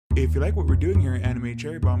If you like what we're doing here at Anime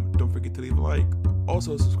Cherry Bomb, don't forget to leave a like.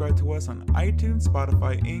 Also, subscribe to us on iTunes,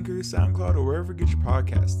 Spotify, Anchor, SoundCloud, or wherever you get your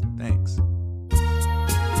podcasts. Thanks.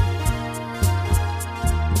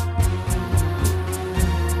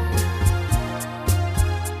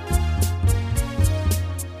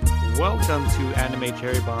 Welcome to Anime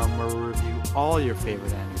Cherry Bomb, where we review all your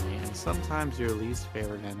favorite anime and sometimes your least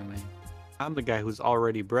favorite anime. I'm the guy who's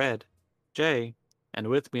already bred, Jay, and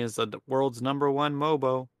with me is the world's #1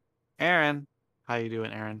 Mobo, Aaron. How you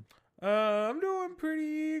doing, Aaron? I'm doing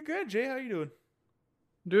pretty good. Jay, how you doing?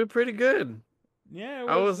 Doing pretty good. Yeah, it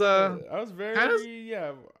I was. was I was kind of very.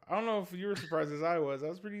 Yeah, I don't know if you were surprised as I was. I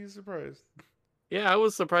was pretty surprised. yeah, I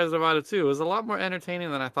was surprised about it too. It was a lot more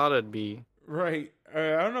entertaining than I thought it'd be. Right.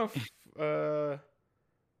 I don't know if.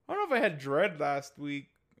 I don't know if I had dread last week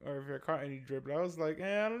or if I caught any dread, but I was like,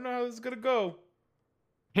 I don't know how this is gonna go.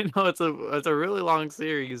 It's a really long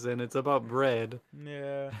series and it's about bread.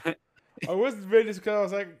 Yeah. I wasn't ready just because I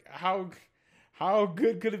was like, how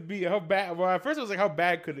good could it be? How bad? Well, at first I was like, how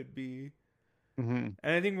bad could it be? hmm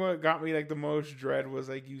And I think what got me like the most dread was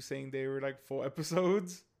like you saying they were like full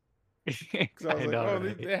episodes. Because I was I like, know, oh,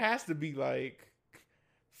 right? it has to be like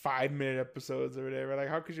 5 minute episodes or whatever. Like,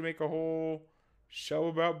 how could you make a whole show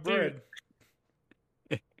about Dude.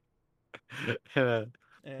 bread? Yeah.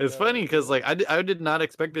 And It's funny because like I did not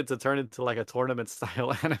expect it to turn into like a tournament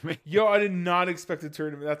style anime. yo, I did not expect the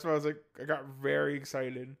tournament. That's why I was like, I got very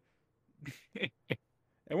excited.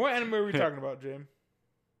 And what anime are we talking about, Jim?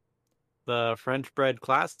 The French bread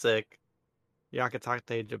classic,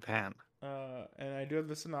 Yakitate Japan. And I do have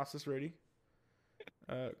the synopsis ready.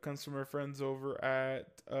 Comes from our friends over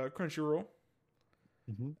at Crunchyroll.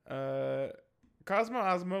 hmm Uh, Cosmo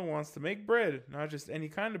Ozma wants to make bread, not just any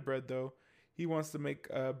kind of bread though. He wants to make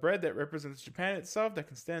bread that represents Japan itself, that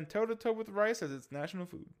can stand toe to toe with rice as its national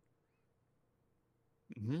food.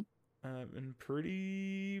 hmm And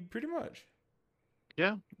pretty much,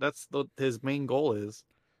 Yeah, that's his main goal is.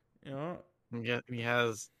 you know. Yeah, he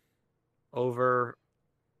has over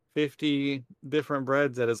 50 different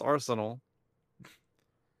breads at his arsenal.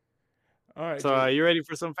 All right, So, Jay. you ready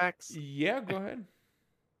for some facts? Yeah, go ahead.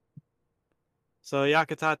 So,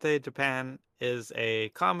 Yakitate Japan is a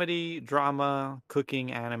comedy, drama,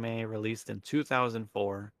 cooking anime released in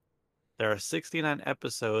 2004. There are 69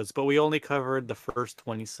 episodes, but we only covered the first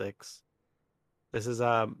 26. This is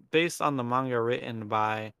based on the manga written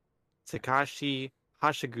by Takashi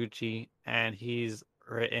Hashiguchi, and he's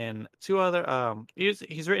written two other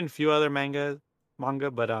he's written a few other manga,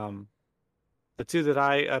 but the two that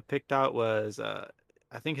I picked out was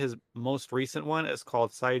I think his most recent one is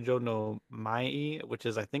called Saijo no Mai, which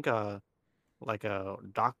is I think a like a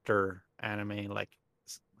doctor anime. Like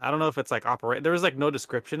I don't know if it's like operate. There was like no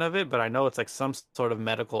description of it, but I know it's like some sort of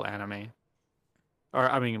medical anime, or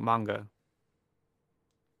I mean manga.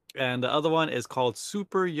 And the other one is called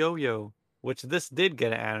Super Yo-Yo, which this did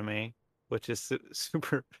get an anime, which is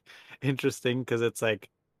super interesting because it's like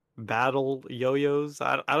battle yo-yos.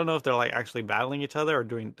 I don't know if they're like actually battling each other or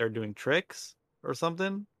they're doing tricks or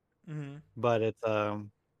something, Hmm. but it's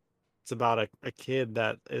about a kid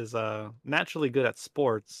that is naturally good at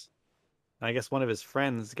sports. And I guess one of his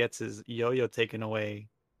friends gets his yo-yo taken away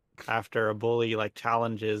after a bully like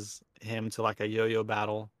challenges him to like a yo-yo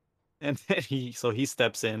battle, and then he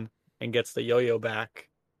steps in and gets the yo-yo back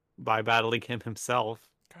by battling him himself.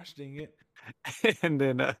 Gosh dang it. And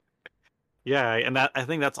then yeah, and that I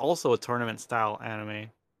think that's also a tournament style anime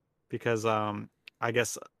because I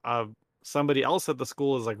guess somebody else at the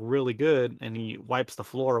school is like really good and he wipes the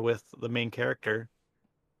floor with the main character,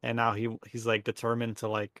 and now he's like determined to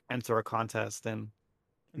like enter a contest and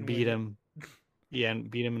And beat win it. him. Yeah, and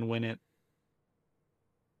beat him and win it.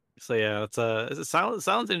 So yeah, it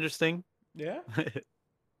sounds interesting. Yeah.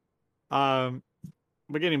 um,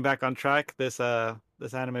 but getting back on track, this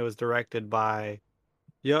anime was directed by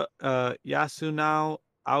Yasunao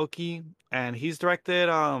Aoki, and he's directed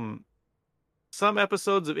some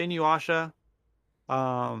episodes of Inuyasha.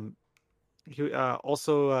 Um, he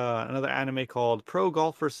also another anime called Pro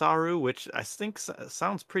Golfer Saru, which I think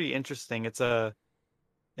sounds pretty interesting. It's a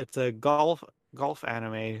golf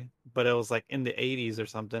anime, but it was like in the 80s or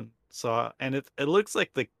something. So and it looks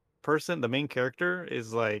like the main character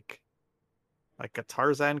is like a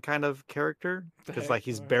Tarzan kind of character What the because heck? like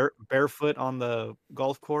he's barefoot on the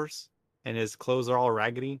golf course and his clothes are all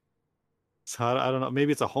raggedy. So I don't know.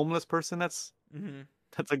 Maybe it's a homeless person Mm-hmm.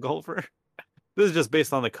 that's a golfer. This is just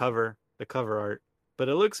based on the cover art, but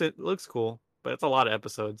it looks cool. But it's a lot of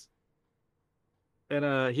episodes.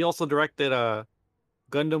 And he also directed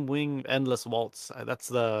Gundam Wing Endless Waltz. That's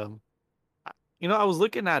the I was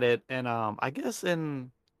looking at it and I guess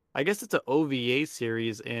in I guess it's an OVA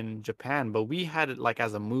series in Japan, but we had it like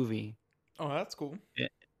as a movie. Oh, that's cool.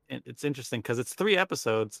 It, it's interesting because it's 3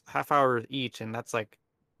 episodes, half hour each, and that's like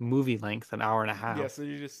movie length, an hour and a Yeah, half. so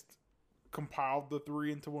you just compiled the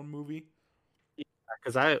three into one movie.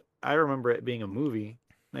 Because I remember it being a movie,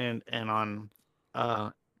 and on uh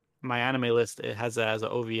my anime list it has it as an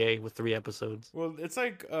OVA with 3 episodes. Well, it's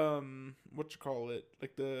like what you call it?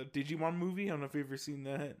 Like the Digimon movie. I don't know if you've ever seen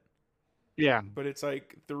that, Yeah. but it's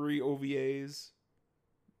like three OVAs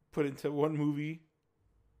put into one movie,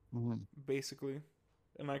 Mhm. basically,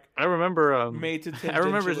 and like I remember made to I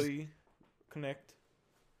remember tangentially connect.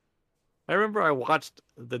 I watched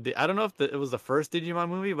I don't know if it was the first Digimon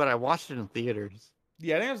movie, but I watched it in theaters.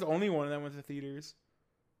 Yeah, I think it was the only one that went to theaters.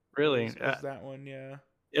 Really? Was that one? Yeah.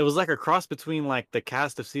 It was like a cross between like the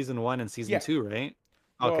cast of season 1 and season Yeah. 2, right?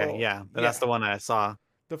 Okay, Well, yeah. That's yeah. the one I saw.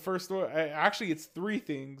 The first one, actually, it's three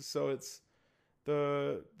things. So it's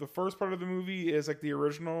the first part of the movie is like the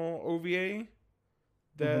original OVA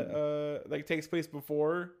that Mhm. like takes place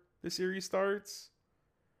before the series starts,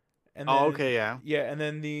 and Oh, then okay, yeah. yeah, and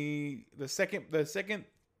then the second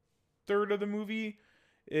third of the movie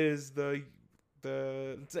is the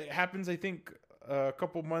it happens, I think, a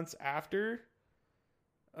couple months after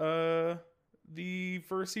uh the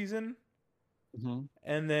first season, Mhm.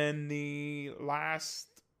 and then the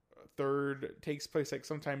last third takes place like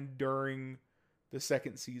sometime during the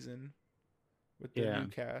second season with the Yeah. new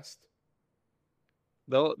cast.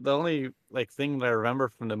 The only like thing that I remember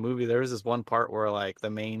from the movie, there was this one part where like the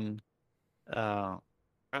main uh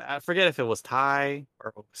I forget if it was Ty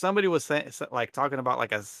or somebody was saying like talking about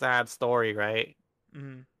like a sad story, right?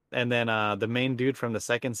 Mm-hmm. And then the main dude from the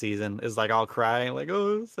second season is like all crying, like,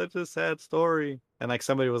 "Oh, it's such a sad story." And like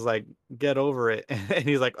somebody was like, "Get over it." And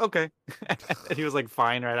he's like, "Okay." And he was like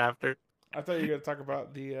fine right after. I thought you were gonna talk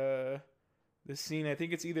about the scene. I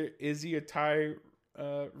think it's either Izzy or Ty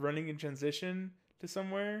running in transition to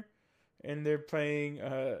somewhere, and they're playing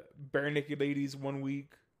Bare Naked Ladies 1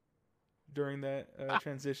 week during that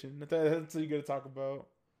transition. That's what you got to talk about.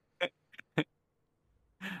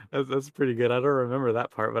 That's pretty good. I don't remember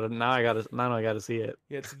that part, but now I gotta see it.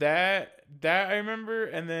 Yeah, it's that I remember,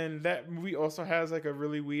 and then that movie also has like a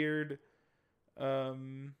really weird,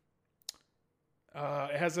 um,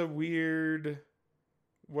 it has a weird,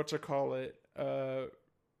 what you call it,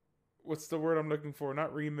 what's the word I'm looking for?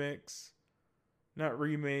 Not remix, not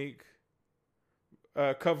remake,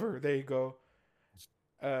 cover. There you go.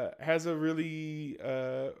 Has a really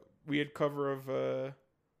weird cover of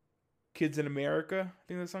 "Kids in America." I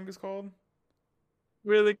think that song is called.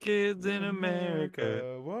 We're the kids in America.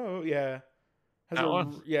 America. Whoa, yeah. That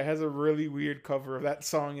one Has a really weird cover of that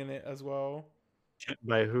song in it as well.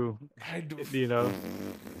 by who? I do. Do you know?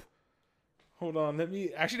 Hold on, let me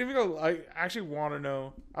go. I actually want to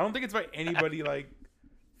know. I don't think it's by anybody like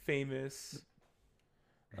famous.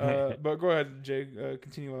 But go ahead, Jay.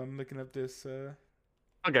 Continue while I'm looking up this.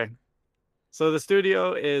 Okay. So the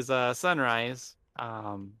studio is Sunrise.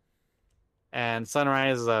 And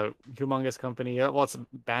Sunrise is a humongous company. Well, it's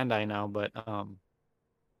Bandai now, but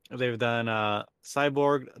they've done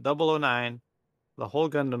Cyborg 009, the whole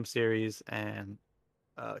Gundam series, and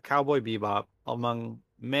Cowboy Bebop, among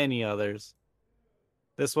many others.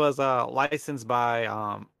 This was licensed by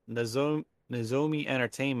Nozomi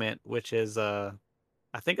Entertainment, which is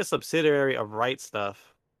I think a subsidiary of Right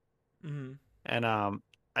Stuff. Mm-hmm. And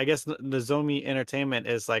I guess Nozomi Entertainment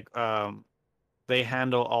is like they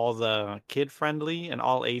handle all the kid-friendly and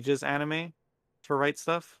all ages anime for Right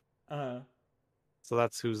Stuff. Uh. So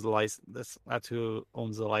that's who's the license. That's who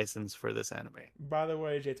owns the license for this anime. By the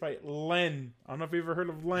way, Jay, it's by Len. I don't know if you've ever heard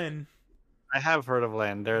of Len. I have heard of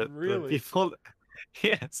Land. They're the Really? people.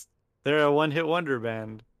 Yes, they're a one-hit wonder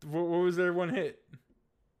band. What was their one hit?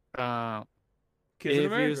 Uh, Kids in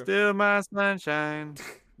if you America. steal my sunshine,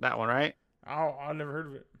 that one, right? Oh, I've never heard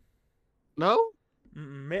of it. No,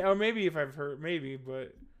 Or maybe if I've heard, maybe,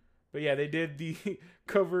 but yeah, they did the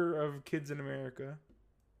cover of Kids in America.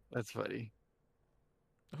 that's funny.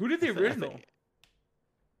 Who did the I original?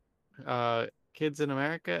 think, Kids in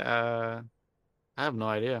America. I have no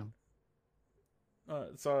idea.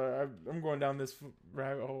 Sorry, I'm going down this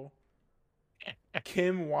rabbit hole.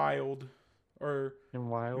 Kim Wilde, or And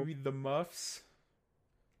Wild. maybe the Muffs.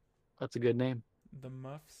 That's a good name. The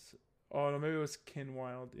Muffs. Oh no, maybe it was Ken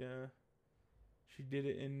Wilde. Yeah, she did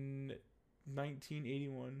it in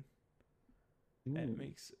 1981. That Ooh.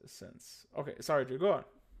 makes sense. Okay, sorry, Drew. Go on.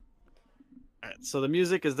 Alright, so the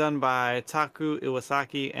music is done by Taku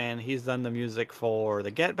Iwasaki, and he's done the music for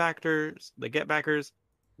the Get Backers, Gurren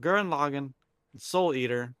Lagann, Soul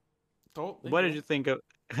Eater. Oh, What did you think of?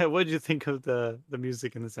 what did you think of the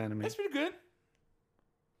music in this anime? That's pretty good.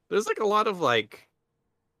 There's like a lot of like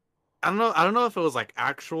I don't know if it was like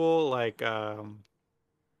actual like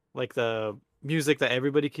the music that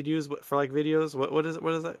everybody could use for like videos. What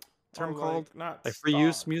is that Oh, term called? like not Like free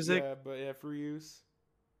use stock, music? yeah, but yeah, free use,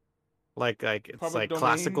 Like it's public like domain.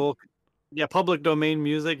 classical, yeah, public domain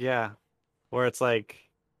music, yeah. Where it's like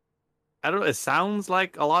I don't know, it sounds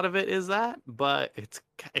like a lot of it is that, but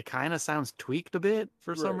it kind of sounds tweaked a bit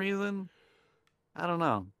for some Right. reason. I don't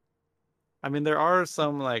know. I mean, there are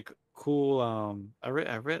some like cool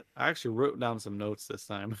I actually wrote down some notes this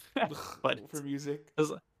time. But For music.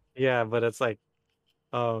 it's yeah, but it's like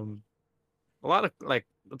um a lot of like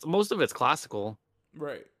most of it's classical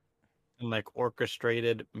Right. and like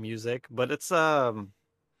orchestrated music, but it's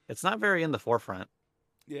not very in the forefront.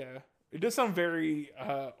 Yeah. It does sound very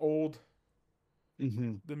old.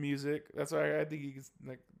 Hmm. The music. That's why I think he's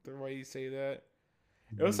like the way you say that.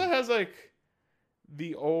 It also Hmm. has like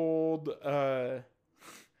the old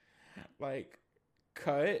like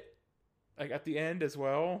cut like at the end as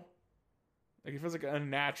well. Like it feels like an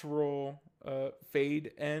unnatural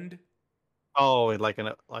fade end. Oh, like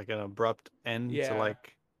an abrupt end to Yeah.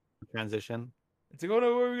 like transition. It's like, oh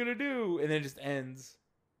no, what are we gonna do? And then it just ends.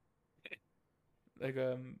 Like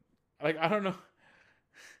like I don't know.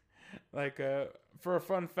 Like for a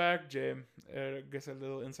fun fact, Jay, I guess a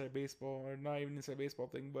little inside baseball or not even inside baseball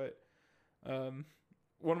thing, but um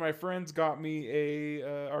one of my friends got me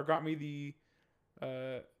uh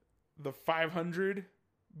the 500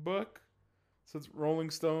 book. So it's Rolling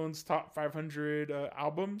Stones top 500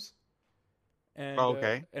 albums, Oh,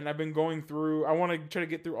 okay. and I've been going through. I want to try to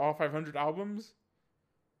get through all 500 albums,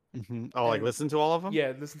 Hmm. Oh, like and listen to all of them?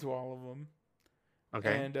 yeah, listen to all of them.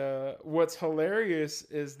 Okay. And what's hilarious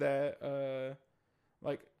is that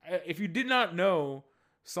like if you did not know,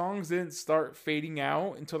 songs didn't start fading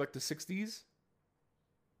out until like the 60s.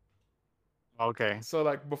 Okay. So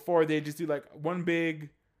like before they just do like one big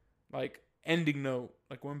like ending note,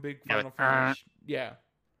 like one big Yeah, like, final finish. Yeah.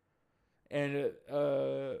 And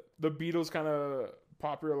the Beatles kind of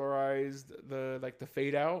popularized the like the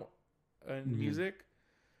fade out in mhm. music.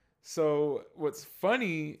 So what's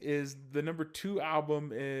funny is the number 2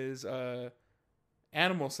 album is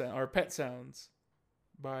Animal Sound or Pet Sounds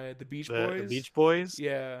by the Beach The Boys. Beach Boys?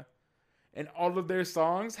 Yeah. And all of their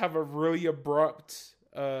songs have a really abrupt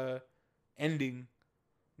ending.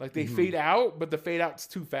 Like they Hmm. fade out, but the fade out's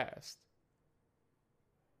too fast.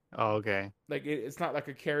 Oh, okay. Like it's not like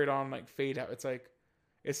a carried on like fade out. It's like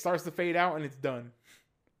it starts to fade out and it's done.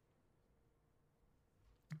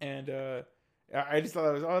 And I just thought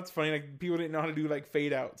that was that's funny. Like people didn't know how to do like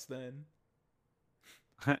fade outs then.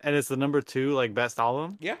 And it's the number two like best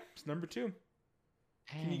album? Yeah, it's number 2.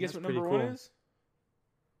 Can you Dang, guess that's what pretty number 1 cool. is?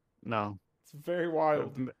 No. It's very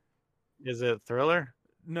wild. Is it Thriller?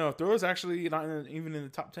 No, Thrill's actually not even in the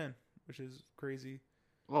top 10, which is crazy.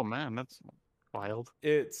 Oh man, that's wild.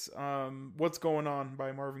 It's What's Going On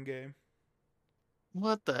by Marvin Gaye.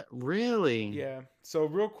 What the really? Yeah. So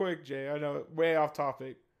real quick, Jay, I know way off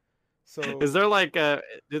topic. Is So there like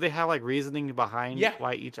do they have like reasoning behind yeah.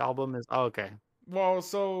 why each album is oh, okay. Well,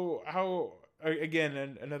 so how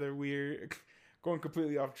again another weird going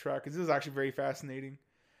completely off track because this is actually very fascinating.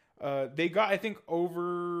 They got I think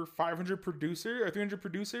over 500 producer or 300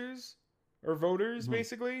 producers or voters Mhm.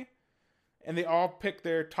 basically, and they all picked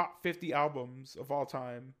their top 50 albums of all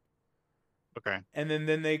time, Okay. and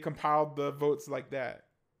then they compiled the votes like that.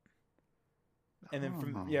 And then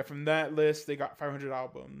Oh, from that list they got 500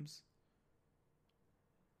 albums.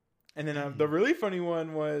 And then the dang. really funny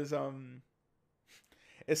one was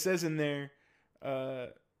it says in there uh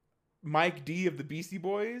Mike D of the Beastie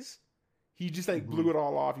Boys, he just like Hmm. blew it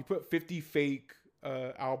all off. He put 50 fake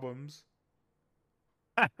albums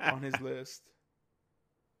on his list.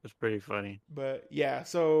 That's pretty funny. But yeah,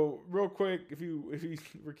 so real quick, if you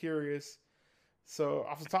were curious, so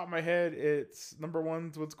off the top of my head, it's number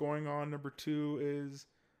 1's What's Going On. Number 2 is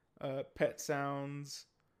Pet Sounds.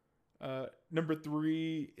 Number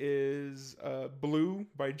 3 is Blue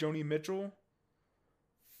by Joni Mitchell.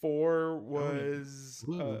 4 Tony was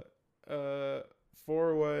Blue.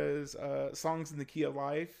 4 was Songs in the Key of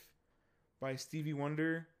Life by Stevie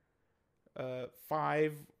Wonder.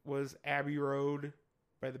 5 was Abbey Road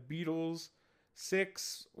by the Beatles.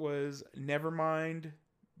 6 was Nevermind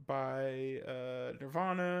by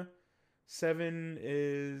Nirvana. 7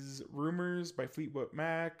 is Rumors by Fleetwood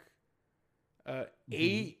Mac. Hmm.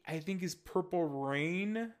 8 I think is Purple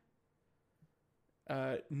Rain.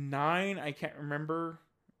 9 I can't remember.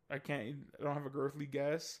 I don't have a girthly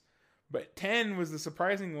guess. But 10 was the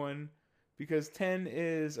surprising one because 10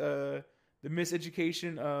 is The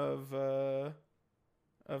Miseducation of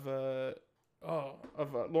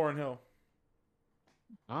Lauren Hill.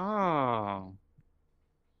 Oh,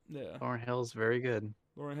 Yeah, Lauryn Hill's very good.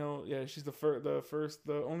 Lauren Hill. Yeah, she's the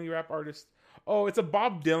only rap artist. Oh, it's a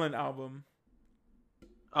Bob Dylan album.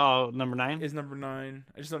 Oh, number 9? Is number 9.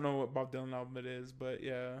 I just don't know what Bob Dylan album it is, but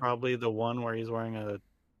yeah. Probably the one where he's wearing a.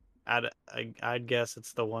 I'd guess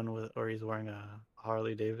it's the one where he's wearing a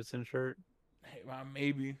Harley Davidson shirt. Hey, well,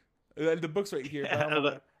 maybe the book's right here,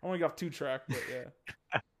 but I only got 2 track, but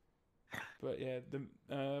yeah. But yeah,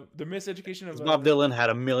 the Miseducation of Bob Dylan had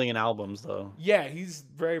a million albums though. Yeah, he's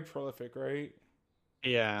very prolific, right?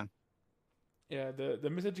 Yeah. Yeah, the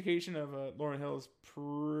Miseducation of Lauren Hill is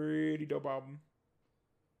pretty dope album.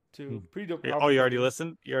 Too pretty dope. Oh, Album you already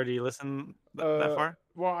listened? You already listened that far?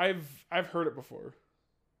 Well, I've heard it before.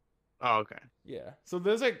 Oh, okay. Yeah. So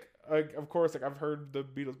there's like of course like I've heard the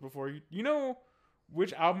Beatles before. You know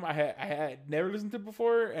which album I had never listened to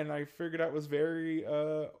before and I figured out was very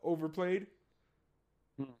overplayed?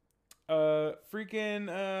 Freaking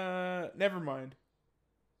Nevermind.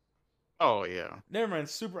 Oh yeah. Nevermind,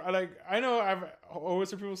 super. I know I've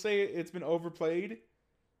always heard people say it's been overplayed,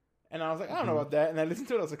 and I was like, I don't know about that. And I listened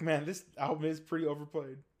to it, I was like, man, this album is pretty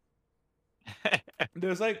overplayed.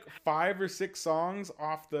 There's like 5 or 6 songs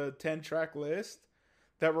off the 10-track list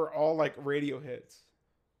that were all like radio hits.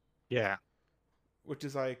 Yeah. Which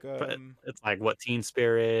is like it's like what Teen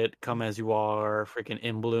Spirit, Come As You Are, freaking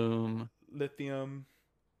In Bloom, Lithium,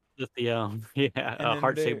 yeah,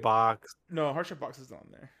 Heart Shaped Box. No, Heart Shaped Box is on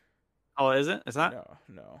there. Oh, is it? It's not.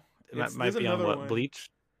 No. It might be on what one.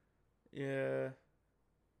 Bleach. Yeah.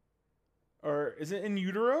 Or is it In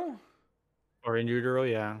Utero? Or In Utero,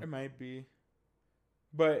 yeah. It might be.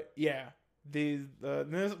 But yeah, there's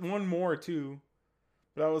one more too.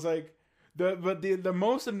 But I was like, the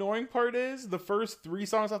most annoying part is the first 3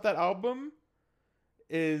 songs off that album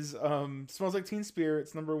is Smells Like Teen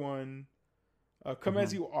Spirit's number 1, Come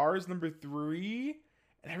As You Are is number 3,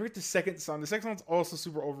 and I heard the second song. The second song's also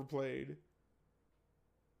super overplayed.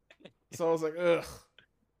 So I was like, ugh.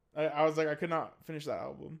 I was like, I could not finish that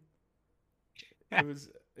album.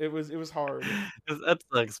 It was hard. That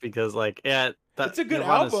sucks because like it's a good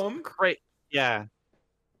Nirvana's album. Great, yeah.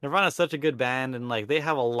 Nirvana's such a good band, and like they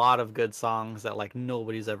have a lot of good songs that like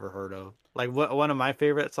nobody's ever heard of. Like one of my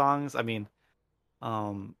favorite songs. I mean,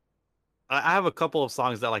 I have a couple of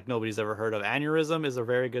songs that like nobody's ever heard of. Aneurysm is a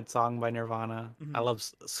very good song by Nirvana. I love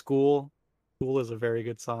School. School is a very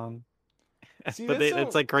good song. See, but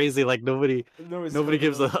it's like crazy. Like nobody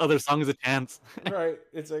gives the other songs a chance. Right.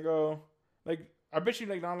 It's like, oh, like I bet you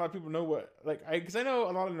like not a lot of people know what like because I know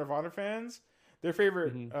a lot of Nirvana fans. Their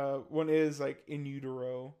favorite one is like In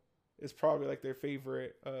Utero is probably like their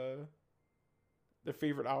favorite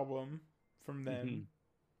album from them.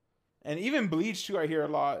 And even Bleach too, I hear a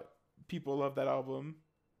lot. People love that album.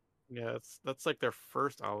 Yeah, that's like their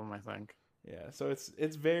first album, I think. Yeah, so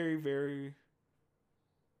it's very, very,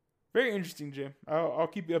 very interesting, Jim. I'll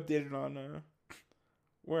keep you updated on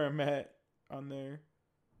where I'm at on there.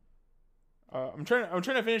 I'm trying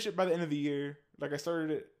to finish it by the end of the year. Like I started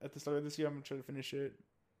it at the start of this year. I'm gonna try to finish it.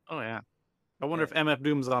 Oh yeah. I wonder if MF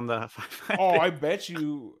Doom's on the. Oh, I bet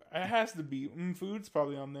you it has to be. Food's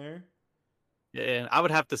probably on there. Yeah, and I would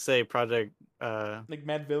have to say Project like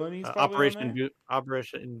Mad Villainy,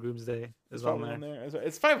 Operation Doomsday is on there.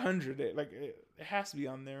 It's 500. It has to be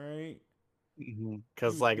on there, right?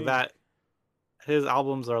 Because like that, his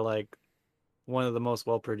albums are like one of the most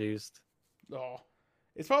well produced. Oh,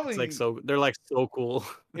 it's probably like they're like so cool.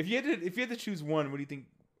 if you had to choose one, what do you think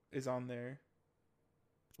is on there?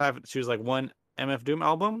 If I have to choose like one MF Doom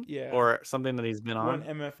album, or something that he's been on. One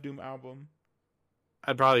MF Doom album.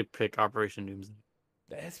 I'd probably pick Operation Doomsday.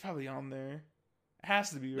 That's probably on there. It has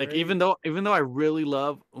to be, right? Like even though I really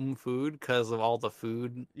love Food because of all the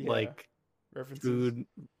food like references.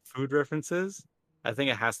 food references, I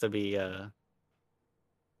think it has to be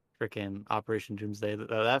freaking Operation Doomsday.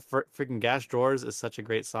 That freaking Gas Drawers is such a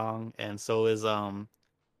great song, and so is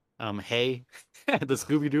Hey, the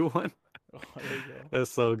Scooby Doo one. Oh, there you go.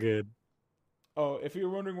 That's so good. Oh, if you're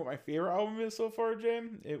wondering what my favorite album is so far,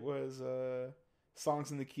 Jam, it was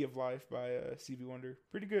Songs in the Key of Life by Stevie Wonder.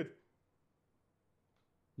 Pretty good.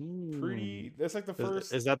 That's like the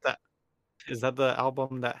first. Is that the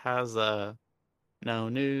album that has No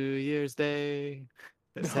New Year's Day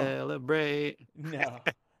to celebrate? No,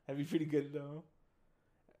 that'd be pretty good though.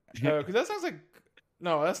 Because that sounds like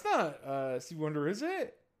no, that's not Stevie Wonder, is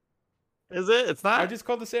it? Is it? It's not. I Just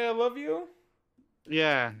Called to Say I Love You.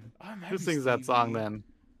 Yeah. Who sings that song then?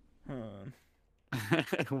 Huh.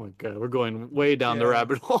 Oh my god, we're going way down the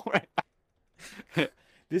rabbit hole right now.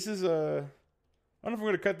 This is a. I don't know if I'm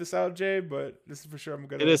gonna cut this out, Jay, but this is for sure. I'm It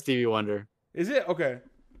gonna. is Stevie Wonder. Is it okay?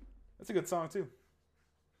 That's a good song too.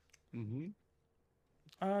 Mm-hmm.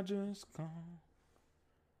 I just call.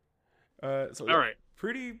 So All yeah, right.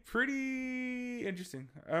 pretty interesting.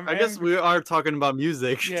 I guess we are talking about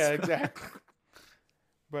music. Yeah, exactly.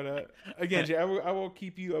 But again, Jay, I will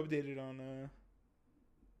keep you updated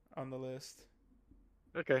on the list.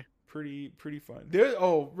 Okay. Pretty fun. There.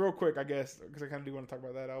 Oh, real quick, I guess, because I kind of do want to talk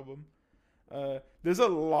about that album. There's a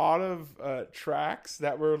lot of tracks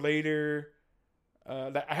that were later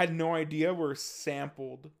that I had no idea were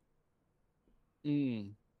sampled.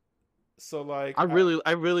 Mm. So like, I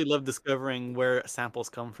really love discovering where samples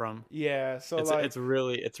come from. yeah. So It's like, it's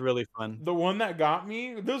really fun. the one that got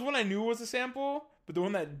me, there was one I knew was a sample, but the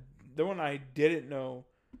one I didn't know,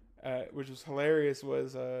 which was hilarious,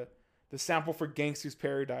 was the sample for "Gangsta's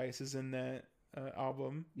Paradise" is in that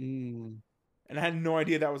album, Mm. and I had no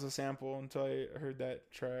idea that was a sample until I heard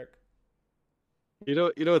that track. You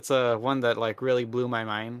know, it's one that like really blew my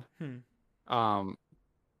mind. Um,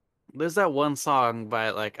 there's that one song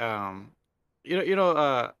by like I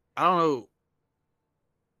don't know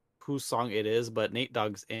whose song it is, but Nate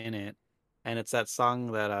Dogg's in it, and it's that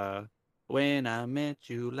song that when I met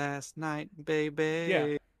you last night, baby.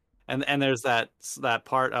 Yeah. And there's that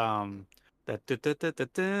part that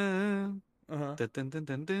Uh huh.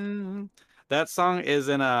 that song is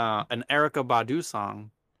in an Erica Badu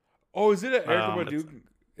song. Oh, is it an Erica It's, Badu?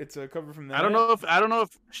 It's a cover from I that. don't know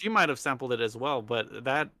if she might have sampled it as well, but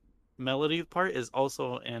that melody part is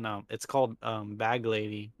also in it's called Bag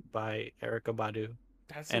Lady by Erica Badu.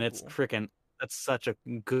 That's so And it's cool. freaking that's such a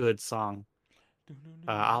good song.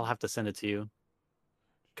 I'll have to send it to you.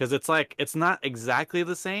 Because it's like it's not exactly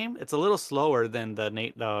the same. It's a little slower than the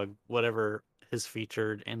Nate Dogg whatever is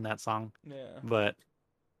featured in that song. Yeah. But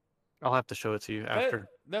I'll have to show it to you after.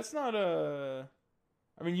 That's not a.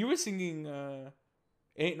 I mean, you were singing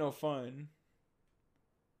 "Ain't No Fun,"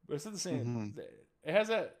 but it's not the same. Mhm. It has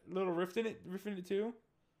that little riff in it too.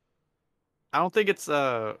 I don't think it's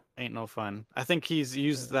Ain't No Fun. I think he's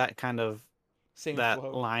used that kind of Same that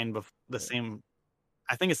flow. line the Yeah. same.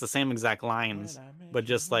 I think it's the same exact lines, but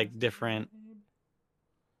just like different.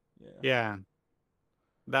 Yeah.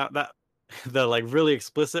 That the like really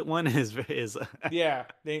explicit one is Yeah,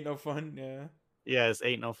 they ain't no fun. yeah, it's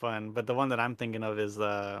Ain't No Fun. But the one that I'm thinking of is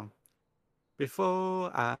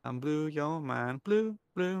Before I blew your mind, blew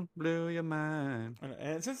your mind.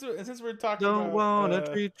 And since we're talking Don't about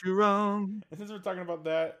wanna treat you wrong. and since we're talking about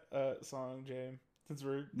that song, James, since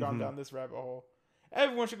we're gone Mhm. down this rabbit hole,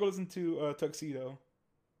 everyone should go listen to Tuxedo,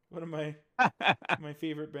 one of my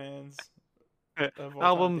favorite bands of all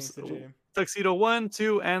Albums time. Thanks to James. Tuxedo 1,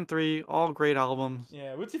 2, and 3, all great albums.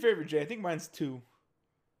 Yeah, what's your favorite, Jay? I think mine's 2.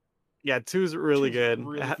 Yeah, 2's really Two's good.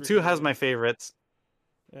 really 2 freaking has good. my favorites.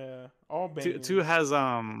 Yeah, all 2 bangers. 2 has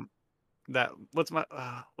that what's my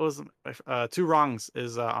what was Two Wrongs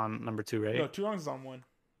is on number 2, right? No, 2 Wrongs is on 1.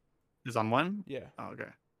 Is on 1? Yeah. Oh, okay.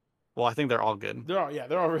 Well, I think they're all good. They're all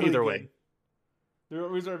really Either good. way. The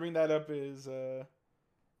reason I bring that up is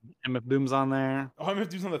MF Doom's on there. Oh, I'm gonna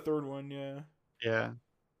do on the 3rd one. Yeah. Yeah.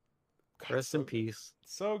 God, Rest in peace.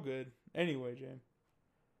 So good. Anyway, James.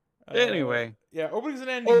 Anyway. Yeah, openings and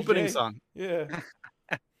endings. Opening Jay. song. Yeah.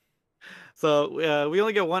 So we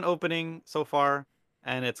only get one opening so far,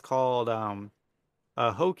 and it's called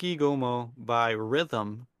Hoki Gomo by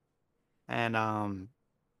Rhythm. And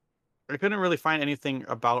I couldn't really find anything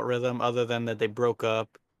about Rhythm other than that they broke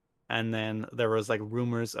up, and then there was like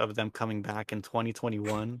rumors of them coming back in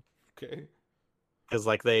 2021. Okay. Because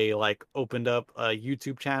like they like opened up a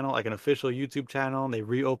YouTube channel, like an official YouTube channel, and they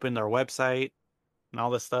reopened their website and all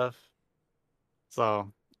this stuff.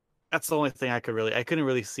 So that's the only thing I couldn't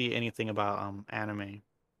really see anything about anime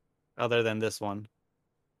other than this one.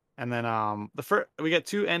 And then we get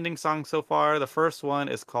 2 ending songs so far. The first one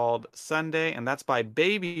is called Sunday, and that's by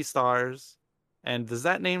Baby Stars. And does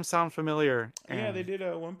that name sound familiar? Yeah, they did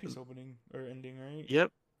a One Piece opening or ending, right?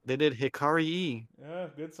 Yep, they did Hikari E. Yeah,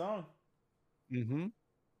 good song. Mm-hmm.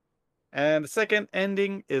 And the second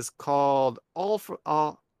ending is called To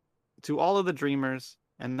All of the Dreamers,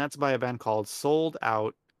 and that's by a band called Sold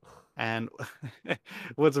Out. And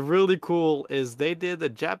what's really cool is they did the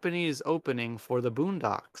Japanese opening for the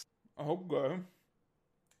Boondocks. Oh, good.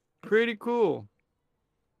 Pretty cool.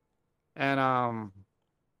 And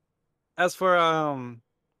as for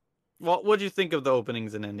what do you think of the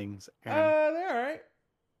openings and endings, Aaron? They're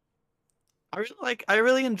alright. I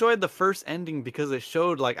really enjoyed the first ending because it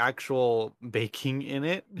showed like actual baking in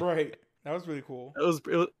it. Right. That was really cool.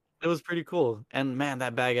 It was pretty cool. And man,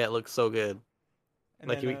 that baguette looks so good. And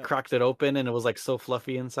Like then you cracked it open and it was like so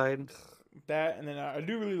fluffy inside. that, and then I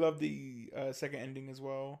do really love the second ending as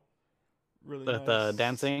well. Really The nice.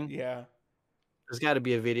 dancing. Yeah, There's got to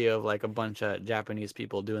be a video of like a bunch of Japanese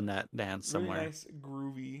people doing that dance really somewhere. nice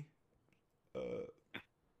groovy uh,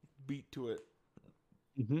 beat to it.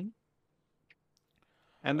 Hmm.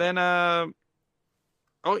 And Uh, then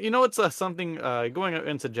oh, you know, it's something going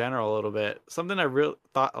into general a little bit. Something I really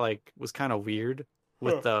thought like was kind of weird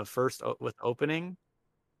with huh. the first with opening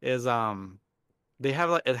is they have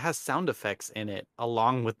like it has sound effects in it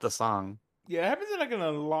along with the song. Yeah, it happens like in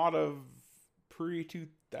a lot of pre two.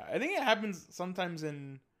 I think it happens sometimes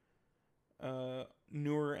in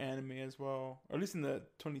newer anime as well, or at least in the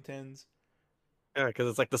 2010s. Yeah, because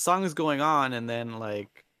it's like the song is going on and then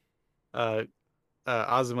like uh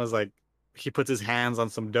Azuma's like he puts his hands on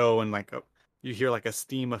some dough and like you hear like a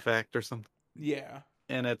steam effect or something, Yeah,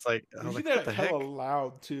 and it's like I was usually like, they're what like the hella heck?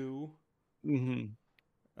 loud too. Hmm.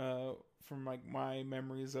 Uh, from like my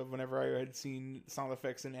memories of whenever I had seen sound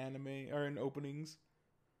effects in anime or in openings,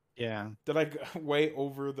 Yeah, they're like way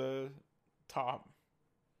over the top.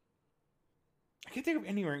 I can't think of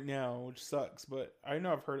any right now, which sucks. But I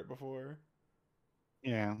know I've heard it before.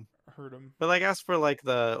 yeah. Heard them. But like as for like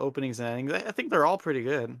the openings and endings, I think they're all pretty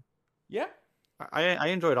good. Yeah, I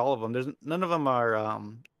enjoyed all of them. There's none of them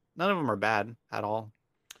are bad at all.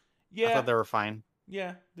 I yeah, thought they were fine.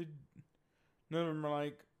 yeah. None of them are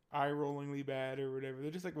like eye rollingly bad or whatever.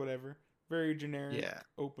 They're just like whatever. Very generic Yeah,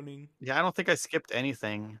 opening. yeah. I don't think I skipped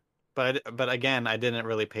anything, but again, I didn't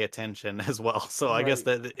really pay attention as well. So I guess Right.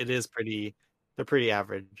 that it is pretty. They're pretty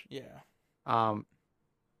average. Yeah. Um,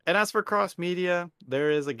 and as for cross media,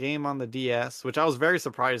 there is a game on the DS, which I was very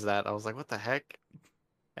surprised at. I was like, what the heck?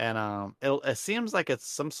 And it seems like it's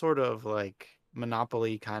some sort of like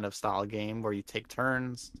Monopoly kind of style game where you take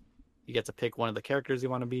turns. You get to pick one of the characters you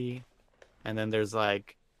want to be, and then there's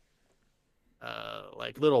like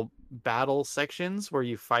little battle sections where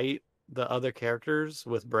you fight the other characters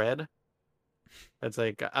with bread. It's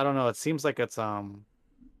like I don't know, it seems like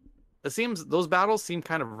it seems those battles seem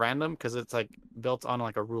kind of random because it's like built on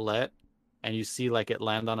like a roulette and you see like it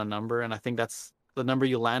land on a number, and I think that's the number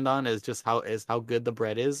you land on is just how good the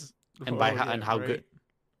bread is, and by Oh how yeah. and how good, Right.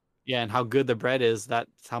 yeah, and how good the bread is,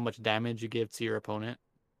 that's how much damage you give to your opponent.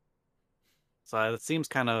 So it seems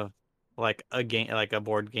kind of like a game, like a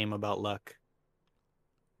board game about luck,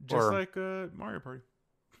 Just or like Mario Party.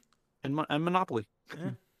 and Monopoly.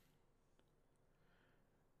 Yeah.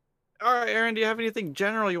 All right, Aaron, do you have anything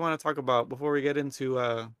general you want to talk about before we get into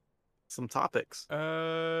some topics?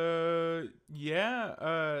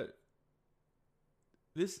 Yeah.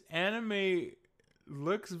 This anime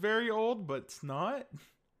looks very old, but it's not.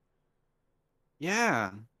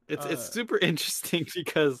 Yeah, it's Uh, super interesting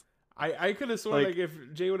because I could have sworn like like if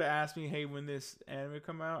Jay would have asked me, hey, when this anime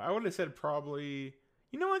come out, I would have said probably.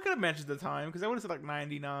 You know, I could have mentioned the time because I would have said like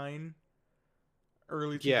 '99,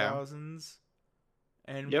 early yeah, 2000s.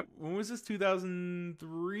 And yep, when was this?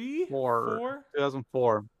 2003, for 4.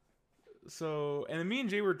 2004. So, and then me and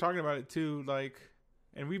Jay were talking about it too, like,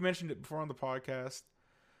 and we mentioned it before on the podcast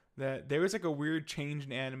that there was like a weird change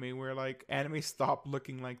in anime where like anime stopped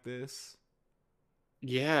looking like this.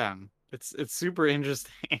 Yeah, it's super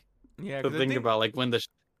interesting Yeah, to because think about like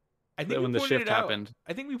I think we when the pointed shift it out. happened.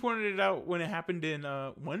 I think we pointed it out when it happened in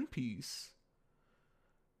One Piece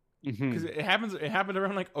because Hmm. it happened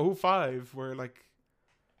around like '05 where like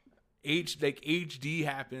HD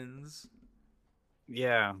happens.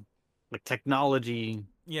 Yeah, like technology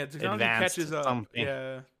Yeah, technology advanced catches up. something.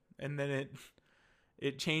 Yeah, and then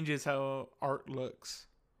it changes how art looks.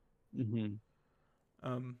 Hmm.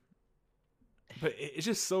 Um, but it's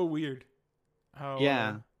just so weird how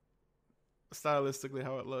Yeah, stylistically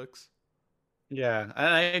how it looks. yeah, and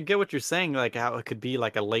I get what you're saying, like how it could be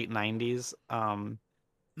like a late '90s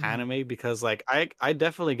Mm-hmm. anime, because like I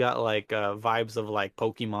definitely got like vibes of like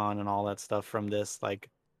Pokemon and all that stuff from this, like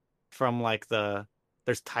from like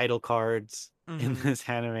there's title cards in Mm-hmm. this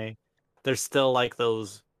anime. There's still like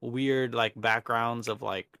those weird like backgrounds of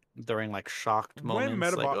like during like shocked When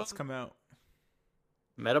moments, like oh, Metabots come out,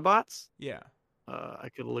 Metabots. yeah, I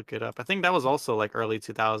could look it up. I think that was also like early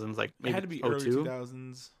 2000s, like it had maybe to be oh early 02.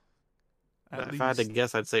 2000s at If I had to least.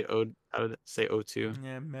 guess, I would say oh 02.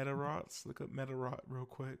 Yeah, Metarots. Look up Metarot real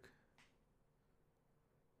quick.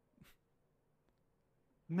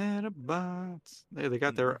 Metabots.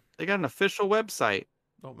 Mm. They got an official website.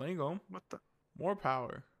 Oh, there you go. What More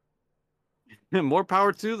power. the more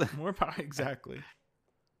power to them. More power. Exactly.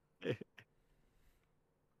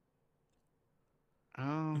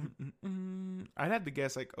 Um I'd have to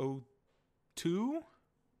guess like '02.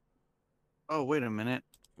 oh, wait a minute.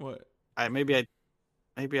 What? I maybe I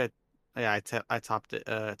maybe I topped it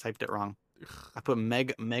typed it wrong. Ugh. I put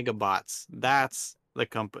Megabots. That's the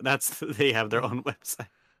company. That's they have their own website.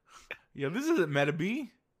 Yeah, this isn't Meta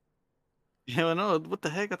B. Yeah, no, what the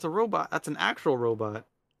heck? That's a robot. That's an actual robot.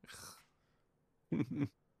 All Man,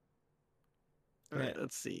 right, it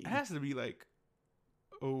let's see. has to be like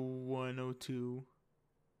 01, 02,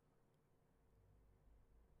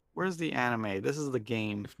 Where's the anime? This is the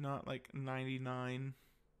game. if not like 99.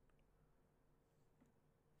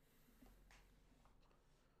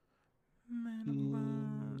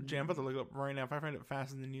 Jay, I'm about to look it up right now. If I find it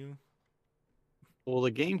faster than you. Well,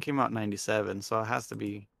 the game came out in 97, so it has to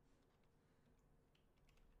be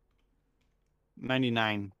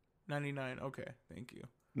 99. 99. Okay, thank you.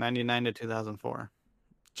 99 to 2004.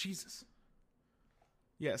 Jesus.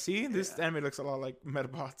 Yeah, see? This Yeah. anime looks a lot like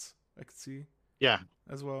Metabots. I could see Yeah,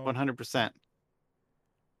 as well. 100%.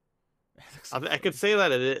 It looks so I could funny. say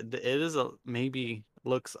that it is a maybe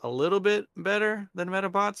looks a little bit better than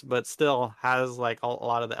Metabots, but still has like a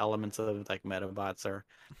lot of the elements of like Metabots or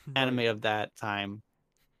anime Right. of that time.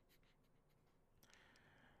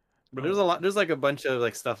 But Oh, there's like a bunch of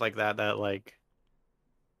like stuff like that like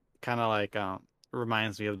kind of like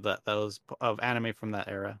reminds me of those of anime from that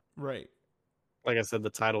era. right. Like I said, the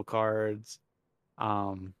title cards.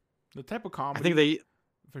 Um, The type of I think comedy, they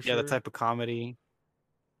for yeah, the sure. type of comedy.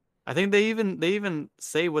 I think they even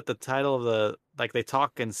say what the title of the like they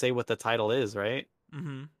talk and say what the title is, right?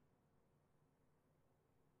 Mm-hmm.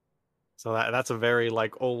 So that's a very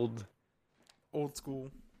like Old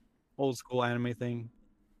school. old school anime thing.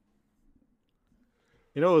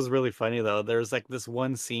 You know what was really funny though? There's like this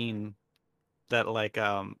one scene that like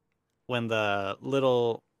when the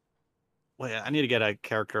little wait, I need to get a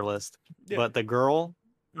character list. Yeah. But the girl,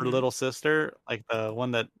 her Mm-hmm. little sister, like the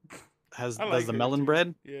one that has I does like the her melon too.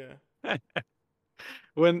 bread, Yeah.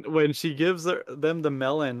 when she gives them the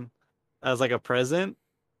melon as like a present,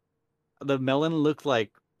 the melon looked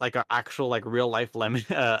like an actual like real life lemon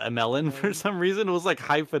a melon for Melon. some reason. It was like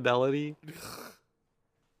high fidelity.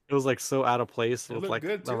 It was like so out of place It with looked like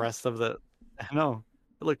good the too. rest of the. I know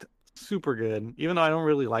it looked super good, even though I don't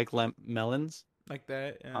really like melons. Like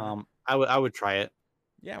that. I would try it.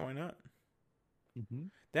 Yeah, why not? Hmm.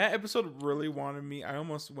 That episode really wanted me. I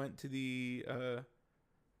almost went to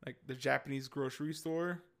like the Japanese grocery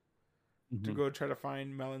store to Hmm. go try to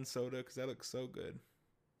find melon soda because that looks so good.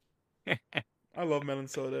 I love melon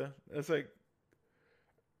soda. It's like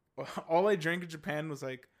all I drank in Japan was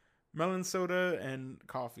like melon soda and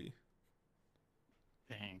coffee.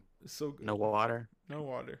 Dang, It's so no good. water. No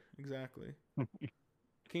water, exactly.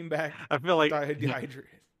 Came back I feel like dehydrated.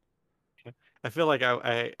 I feel like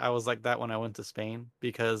I was like that when I went to Spain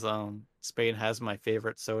because Spain has my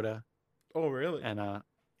favorite soda Oh, really? and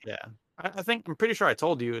yeah, I think I'm pretty sure I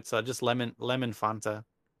told you it's just lemon Fanta.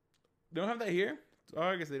 They don't have that here. Oh,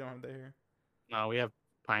 I guess they don't have that here. No, we have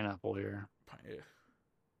pineapple here. Ugh.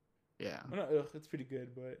 Yeah, Well, not ugh. It's pretty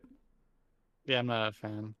good, but yeah, I'm not a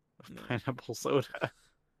fan of no. pineapple soda.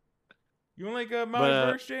 You want like But Maui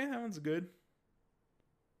Burst, Jay? That one's good.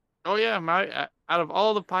 oh yeah, Maui. Out of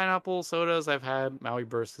all the pineapple sodas I've had, Maui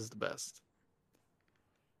Burst is the best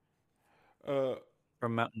Uh,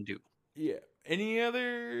 from Mountain Dew. yeah. Any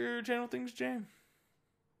other channel things, Jay?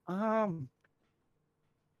 Um,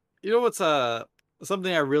 you know what's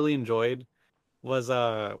something I really enjoyed was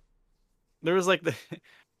there was like the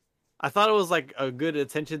I thought it was like a good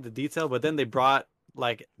attention to detail, but then they They brought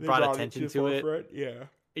brought it to attention the to it. forefront. Yeah.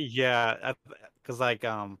 Yeah, because like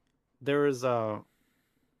there was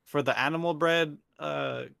for the animal bread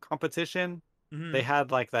competition, they Mm-hmm.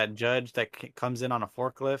 had like that judge that comes in on a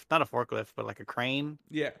forklift, not a forklift, but like a crane,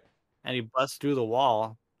 Yeah. and he busts through the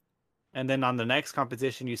wall. And then on the next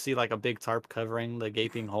competition, you see like a big tarp covering the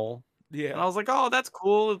gaping hole. And Yeah. I was like, oh, that's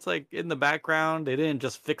cool. It's like in the background. They didn't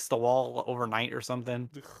just fix the wall overnight or something.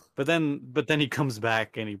 But then he comes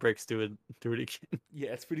back and he breaks through it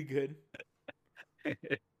Yeah, it's pretty good. again.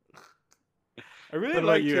 I really What about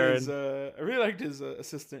liked you, his. Aaron? I really liked his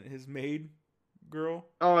assistant, his maid girl.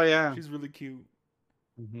 Oh yeah. She's really cute.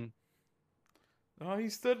 Hmm. Oh, he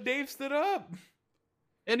stood. Dave stood up.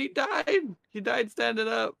 And he died. He died standing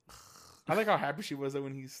up. I like how happy she was that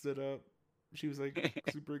when he stood up. She was like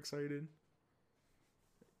super excited.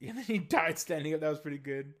 And then he died standing up. That was pretty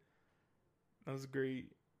good. That was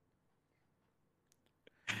great.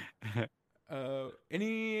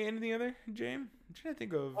 Anything other, James? I'm trying to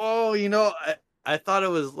think of. Oh, I thought it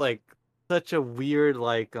was like such a weird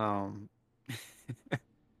like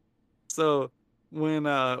so when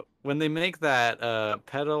they make that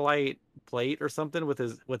pedalite plate or something with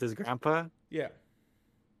his grandpa Yeah.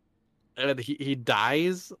 and he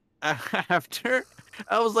dies after.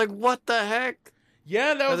 I was like, what the heck?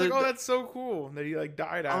 Yeah, that was like, And oh, that's so cool that he like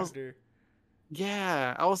died I was after.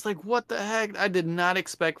 Yeah, I was like, what the heck? I did not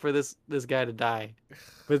expect for this guy to die.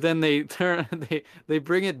 But then they turn they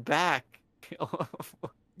bring it back.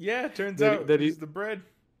 Yeah, turns that out that it he was the bread.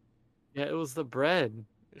 Yeah, it was the bread.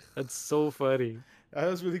 That's so funny. That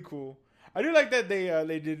was really cool. I do like that they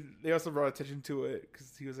also brought attention to it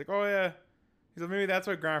because he was like, oh yeah, he's like maybe that's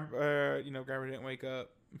why Grandpa didn't wake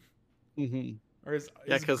up, Hmm. or his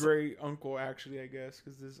Yeah, his because great uncle actually, I guess,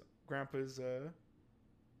 because his grandpa's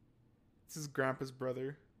it's his grandpa's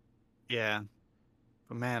brother. yeah,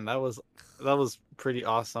 but man, that was pretty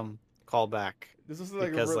awesome callback This was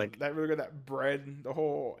like because like that really good that bread. The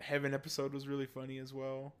whole heaven episode was really funny as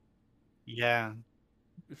well. yeah,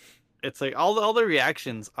 it's like all the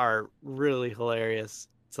reactions are really hilarious.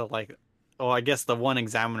 So like, oh, I guess the one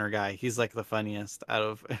examiner guy, he's like the funniest out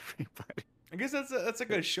of everybody. I guess that's like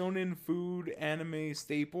a shonen food anime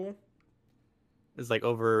staple. It's like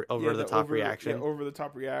over Yeah, the the top reaction. over the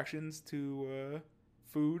top reactions to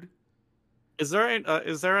food. Is there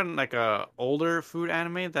an, like a older food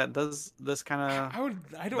anime that does this kind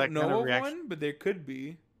I of don't that kind of know of reaction? one, but there could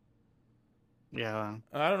be. Yeah,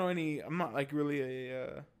 I don't know any. I'm not like really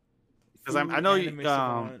a because I food know anime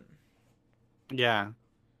savant. yeah,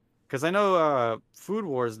 because I know Food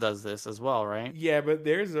Wars does this as well, right? Yeah, but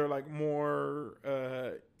theirs are like more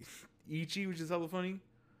Ichi, which is hella funny,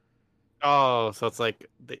 Oh, so it's like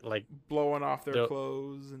blowing off their they're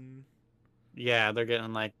clothes and yeah, they're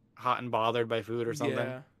getting like hot and bothered by food or something.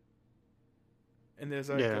 yeah. And there's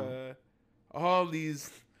like Yeah. all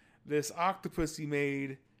this octopus he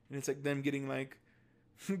made, and it's like them getting like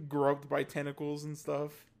groped by tentacles and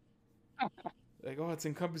stuff. Like, oh, it's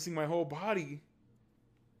encompassing my whole body.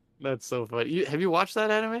 That's so funny. Have you watched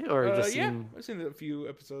that anime or just Yeah, seen? I've seen a few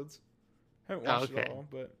episodes. Haven't Oh, watched it okay. all,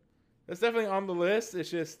 but that's definitely on the list.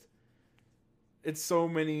 It's just it's so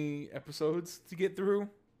many episodes to get through.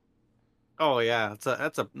 Oh yeah,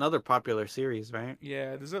 that's another popular series, right?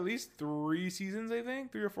 Yeah, there's at least 3 seasons, I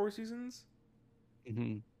think, 3 or 4 seasons,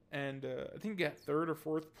 Hmm. and I think you got third or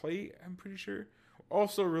fourth plate. I'm pretty sure.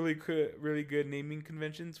 Also, really good naming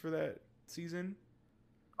conventions for that season.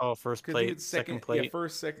 Oh, first Because I think plate, it's second second, yeah, plate.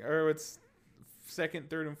 first, second, or it's second,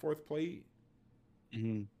 third, and fourth plate,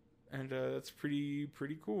 Hmm. and that's pretty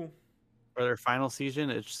cool. For their final season,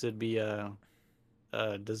 it should be a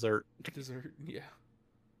dessert Dessert, yeah,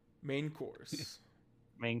 main course,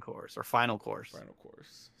 main course or final course. final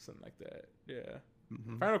course, something like that. Yeah,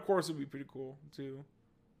 Hmm. final course would be pretty cool too.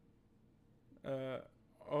 Uh,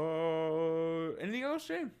 oh, anything else,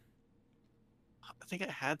 Shane? I think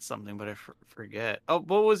I had something, but I forget. Oh,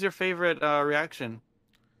 what was your favorite reaction?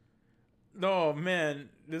 No, man,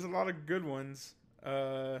 there's a lot of good ones.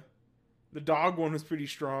 The dog one was pretty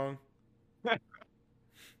strong.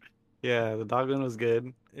 Yeah, the dog one was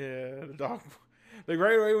good. Yeah, the dog. Like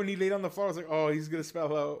right away when he laid on the floor, I was like, "Oh, he's gonna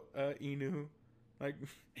spell out Inu." Like,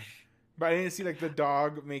 but I didn't see like the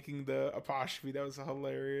dog making the apostrophe. That was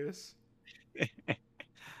hilarious.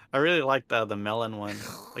 I really liked the melon one.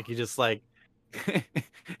 Like he just like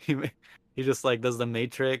he he just like does the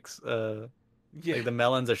Matrix. Yeah, Like the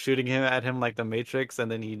melons are shooting him at him like the Matrix,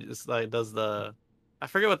 and then he just like does the I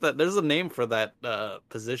forget what that. There's a name for that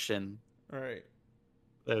position, all right.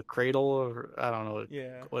 the cradle, or I don't know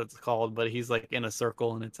Yeah, what it's called, but he's like in a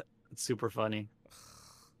circle, and it's super funny.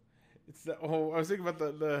 it's the oh. I was thinking about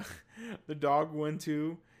the dog one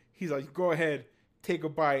too. He's like, "Go ahead, take a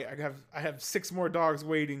bite. I have 6 more dogs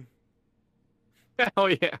waiting." Oh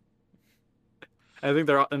yeah, I think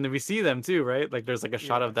they're all, and we see them too, right? Like there's like a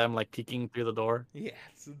shot Yeah, of them like peeking through the door. yeah,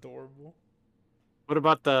 it's adorable. What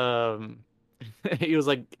about the? He was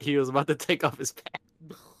about to take off his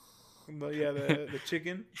pants. Yeah, the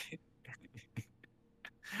chicken,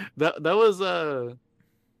 That was that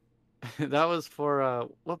was for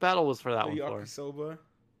what battle was for that the one for? yakisoba.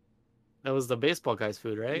 That was the baseball guy's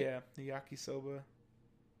food, right? Yeah, the yakisoba.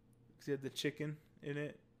 Cause he had the chicken in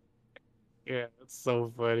it. Yeah, that's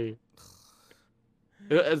so funny.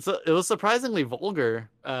 It was surprisingly vulgar.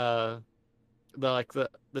 The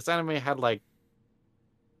this anime had like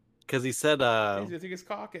because he said He's gonna take his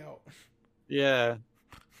cock out. yeah.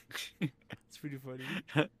 It's pretty funny.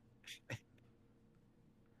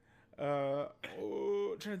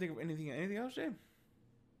 Trying to think of anything else, Jay?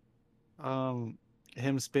 um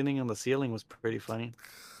him spinning on the ceiling was pretty funny.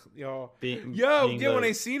 Yo, Being yeah. When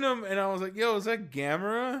I seen him, and I was like, "Yo, is that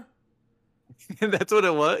Gamera?" that's what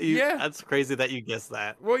it was. Yeah. That's crazy that you guessed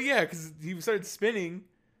that. Well, yeah, because he started spinning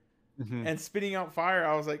Hmm. and spitting out fire.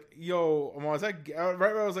 I was like, "Yo, is that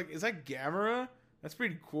right?" I was like, "Is that Gamera?" That's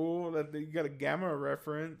pretty cool that you got a Gamera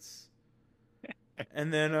reference.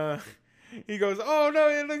 And then he goes, "Oh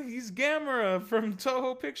no, look, he's Gamera from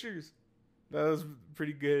Toho Pictures." That was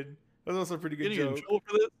pretty good. That was also a pretty good Getting in joke. trouble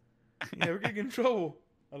for this? Yeah, we're getting in trouble.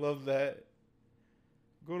 I love that.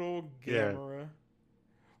 Good old Yeah. Gamera.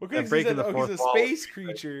 Well, And because he breaking said, the "Oh, he's fourth a wall. space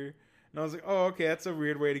creature," and I was like, "Oh, okay, that's a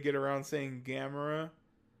weird way to get around saying Gamera."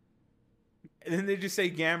 And then they just say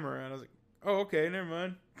Gamera, and I was like, "Oh, okay, never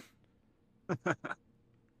mind."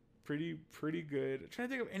 Pretty good. I'm trying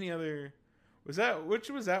to think of any other. Which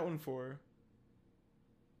was that one for?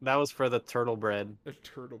 That was for the turtle bread. The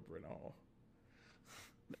turtle bread.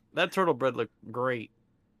 That turtle bread looked great.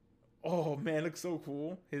 Oh man, it looks so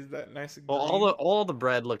cool. Is that nice and Well, green? all the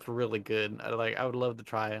bread looked really good. I would love to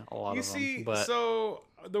try a lot You of them, see, but so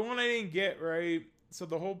the one I didn't get right. So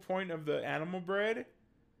the whole point of the animal bread,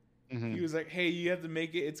 he mhm. was like, "Hey, you have to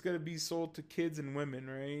make it. It's gonna be sold to kids and women,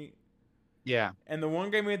 right?" Yeah. And the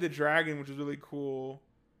one guy made the dragon, which was really cool,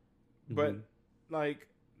 Mhm. but like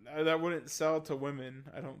that wouldn't sell to women.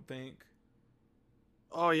 I don't think.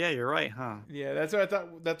 Oh yeah, you're right, huh? Yeah, that's what I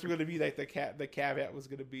thought. That's gonna be like the caveat was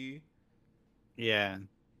gonna be Yeah.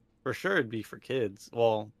 For sure it'd be for kids.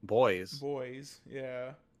 Well, boys. boys.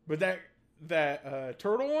 Yeah, but that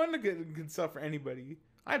turtle one can sell for anybody.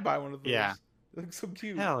 I'd buy one of Yeah. those. It looks so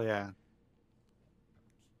cute. Hell yeah.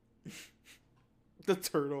 The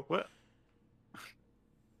turtle. What?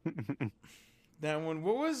 That one.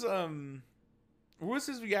 What was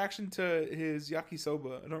his reaction to his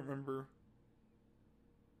yakisoba? I don't remember.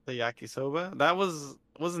 The yakisoba?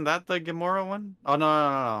 Wasn't that the Gamora one? Oh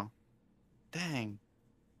no. Dang.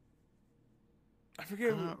 I I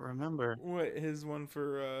forget don't remember. what his one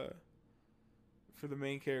for the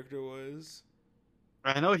main character was.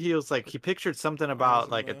 I know he was like he pictured something about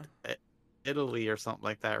like Azuma. Italy or something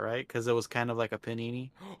like that, right? Because it was kind of like a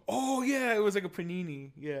panini. Oh yeah, it was like a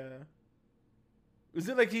panini. Yeah. Was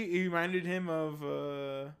it like he reminded him of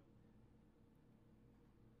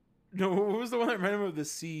no, what was the one that reminded him of the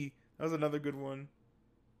sea? That was another good one.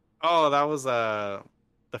 Oh, that was the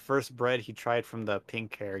first bread he tried from the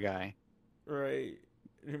pink hair guy Right.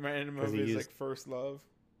 It reminded him because of he his used like first love.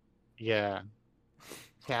 yeah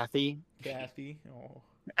Kathy, Kathy. Oh.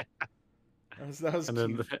 That was and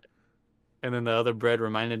then cute. and then the other bread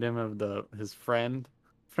reminded him of the his friend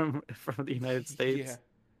from the United Yeah. States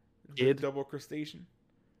The kid. double crustacean.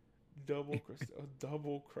 Double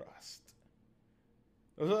crust.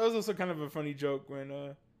 That was also kind of a funny joke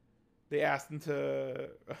when they asked him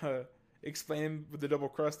to explain what the double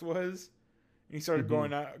crust was. And he started Hmm.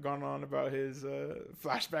 going on about his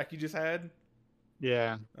flashback he just had.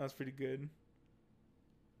 Yeah. That was pretty good.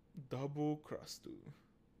 Double crust.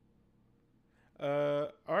 All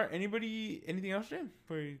right. Anything else, Jim?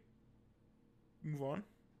 Before we move on.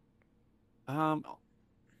 Um,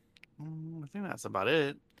 I think that's about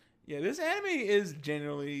it. Yeah, this anime is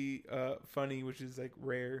generally funny, which is like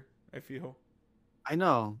rare. I feel. I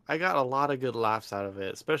know. I got a lot of good laughs out of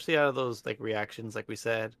it, especially out of those like reactions, like we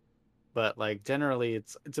said. But like generally,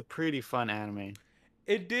 it's a pretty fun anime.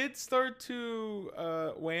 It did start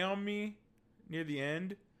to weigh on me near the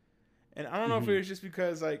end, and I don't know if it Hmm. was just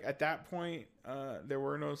because like at that point there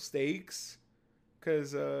were no stakes,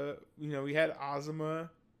 because we had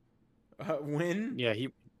Azuma win, Yeah,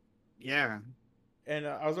 yeah, and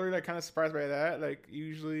I was already like kind of surprised by that. Like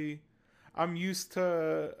usually, I'm used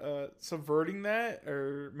to subverting that,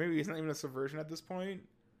 or maybe it's not even a subversion at this point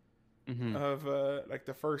hmm of like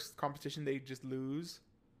the first competition they just lose.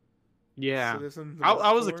 So yeah. there's something to look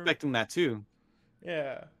I was for. expecting that too.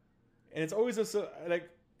 Yeah, and it's always like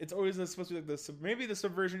it's always supposed to be like maybe the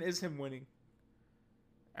subversion is him winning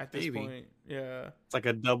at this Maybe point. Yeah, it's like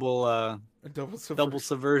a a double double subversion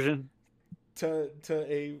subversion. to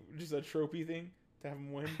a just a trophy thing to have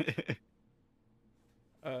him win.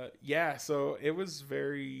 Yeah, so it was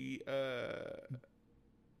very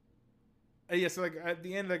yeah. So like at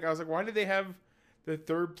the end, like I was like, why did they have the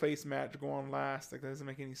third place match go on last? Like that doesn't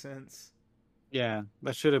make any sense. Yeah,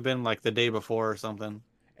 that should have been like the day before or something.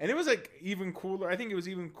 And it was like even cooler. I think it was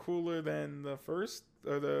even cooler than the first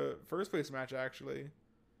place match actually.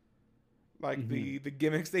 Like Hmm. the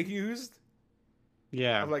gimmicks they used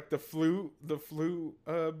Yeah, of like the flute the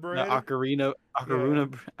bread. Yeah, the ocarina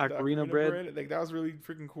ocarina bread. bread. Like that was really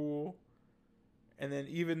freaking cool. And then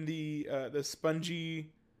even the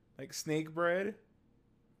spongy like snake bread.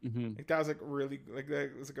 Hmm. Like that was like really like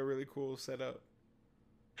that was like a really cool setup.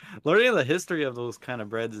 Learning the history of those kind of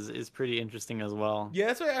breads is pretty interesting as well. Yeah,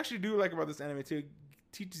 that's what I actually do like about this anime too. It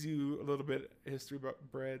teaches you a little bit of history about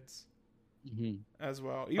breads Hmm. as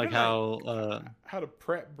well. Like Even like how how to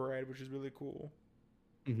prep bread, which is really cool.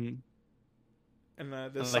 mhm. and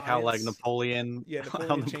the And like how like science. Napoleon, Yeah, how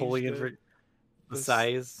Napoleon changed Napoleon for the the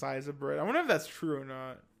size. size of bread. I wonder if that's true or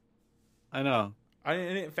not. I know. I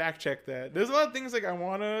didn't fact check that. There's a lot of things like I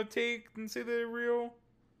want to take and say they're real,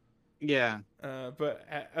 Yeah. but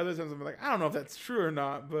at other times I'm like, I don't know if that's true or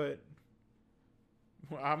not. But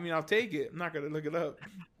well, I mean, I'll take it. I'm not gonna look it up.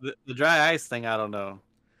 The dry ice thing, I don't know.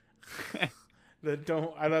 The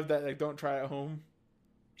don't. I love that. Like, don't try at home.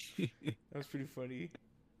 That was pretty funny.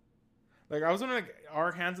 Like, I was wondering, like,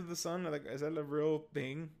 are hands of the sun like is that a real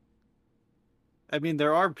thing? I mean,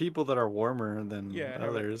 there are people that are warmer than Yeah,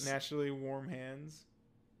 have like others. naturally warm hands.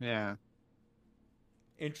 Yeah.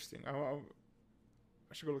 Interesting. I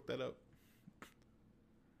should go look that up.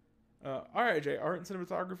 All right, Jay. Art and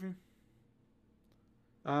cinematography.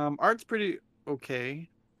 Art's pretty okay.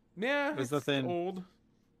 Yeah, There's it's nothing. old.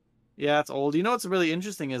 Yeah, it's old. You know what's really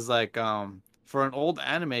interesting is like for an old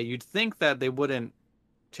anime, you'd think that they wouldn't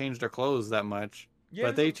change their clothes that much, Yeah,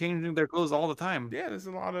 but they changing their clothes all the time. there's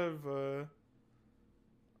a lot of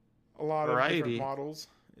different Variety. models.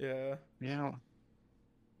 Yeah. Yeah.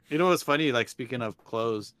 You know what's funny? Like speaking of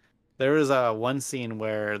clothes, there is one scene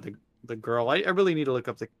where the girl. I really need to look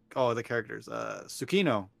up the characters.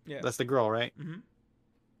 Tsukino. Yeah. That's the girl, right? Mm-hmm.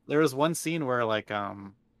 There was one scene where like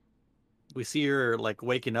we see her like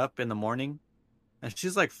waking up in the morning, and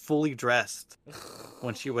she's like fully dressed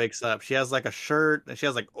when she wakes up. She has like a shirt and she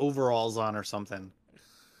has like overalls on or something.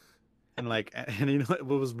 And like and you know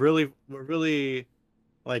what really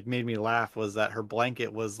like made me laugh was that her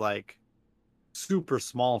blanket was like super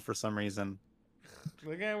small for some reason.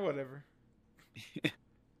 Like, whatever. I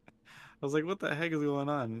was like, what the heck is going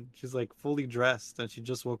on? She's like fully dressed and she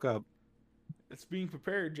just woke up. It's being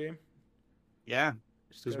prepared, James. Yeah,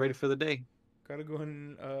 Just she was ready for the day. gotta go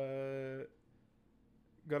and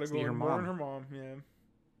gotta See go her and warn mom. her mom. Yeah.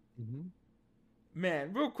 Hmm.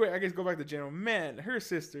 Man, real quick, I guess go back to General. Man, her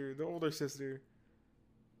sister, the older sister,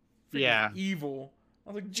 freaking Yeah, evil.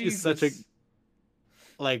 I was like, she's such a Jesus.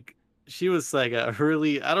 like she was like a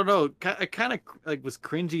really I don't know it kind of like was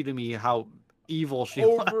cringy to me how evil she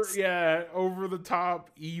was. Over the top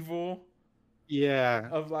evil Yeah,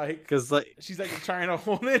 of like, because like she's like trying to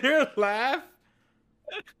hold in her laugh.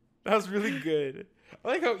 That was really good. I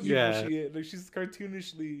like how evil yeah she is. Like, she's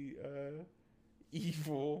cartoonishly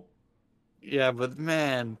evil. yeah, but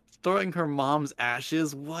man, throwing her mom's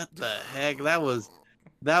ashes, what the heck? That was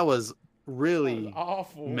That was really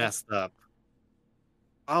awful. messed up.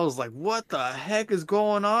 I was like, what the heck is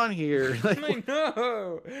going on here? Like, I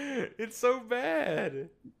know. It's so bad.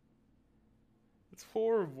 It's and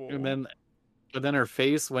horrible. then her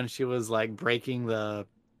face when she was like breaking the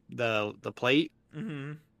plate.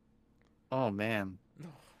 Mm-hmm. Oh man, Oh,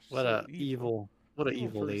 so evil. what a Evil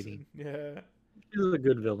evil lady. person. Yeah. She's a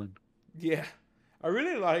good villain. Yeah. I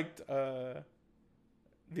really liked the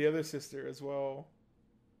other sister as well.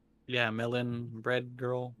 Yeah, melon bread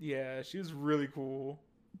girl. Yeah, she was really cool.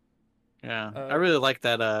 Yeah, I Uh really like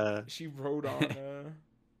that. she rode on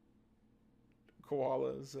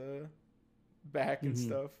Koala's back and Mhm.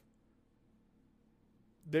 stuff.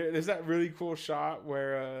 There's that really cool shot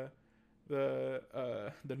where the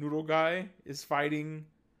noodle guy is fighting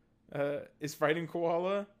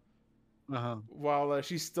Koala Uh-huh. while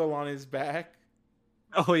she's still on his back.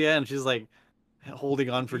 Oh yeah, and she's like holding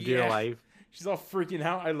on for dear Yeah, life. she's all freaking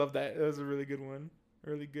out. I love that. That was a really good one.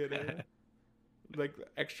 Really good, like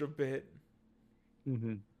extra bit.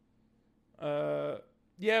 Hmm. Uh,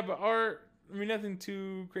 yeah, but art. I mean, nothing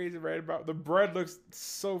too crazy right about the bread. Looks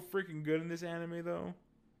so freaking good in this anime, though.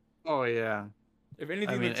 Oh yeah. If I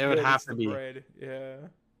anything mean, looks it would good, have it's to the be. bread. Yeah.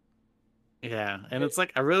 Yeah, and It it's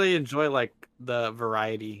like I really enjoy like the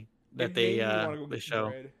variety that it made me want to go they get some show.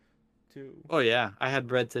 bread, too. Oh yeah, I had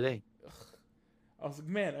bread today. Ugh. I was like,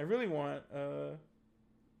 man, I really want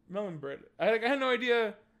melon bread. I had no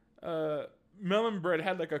idea uh melon bread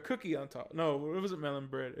had like a cookie on top. No, it wasn't melon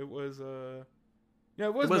bread. It was yeah,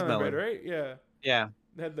 it It was was melon bread, melon. right? Yeah. Yeah.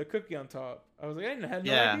 It had the cookie on top. I was like, had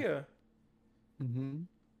no Yeah. idea. Hmm.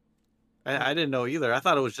 Like, I didn't know either. I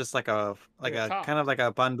thought it was just like a top. kind of like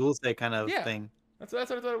a pan dulce kind of Yeah. thing. That's what I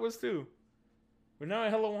thought it was too. But now I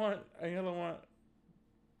hella want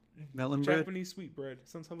Melon bread. Japanese sweet bread.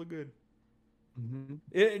 Sounds hella good. Hmm.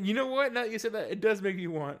 You know what? Now that you said that, it does make me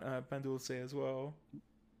want pan dulce as well.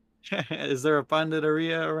 Is there a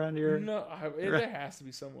pandaderia around here? No, there has to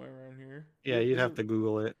be somewhere around here. Yeah, you'd have to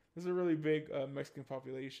Google it. There's a really big Mexican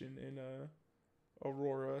population in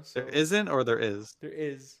Aurora, There so isn't, or there is. there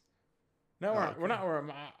is. Not Oh, where we're okay. not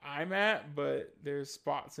where I'm at, but there's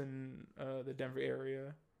spots in the Denver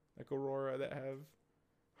area, like Aurora, that have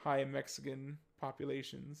high Mexican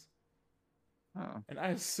populations. Oh. And I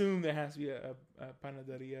assume there has to be a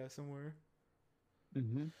panaderia somewhere.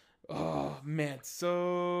 Mm-hmm. Oh man, it's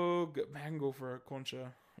so good. Man, I can go for a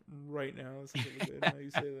concha right now. That's really good. Now you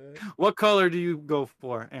say that. What color do you go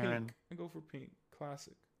for, Pink. Aaron? I go for pink.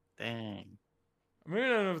 Classic. Dang. I mean, I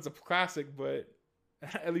don't know if it's a classic, but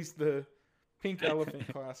at least the pink elephant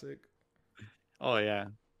classic. Oh yeah.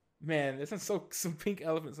 Man, that sounds so. Some pink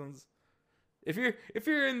elephant sounds. If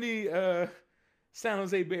you're in the San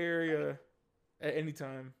Jose Bay Area at any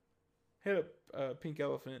time, hit up Pink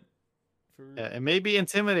Elephant for. Yeah, it may be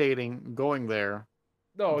intimidating going there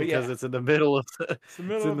Oh because yeah, it's in the middle of it's the it's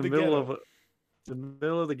middle in of the the middle of ghetto. the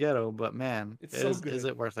middle of the ghetto, but man, It's so is good.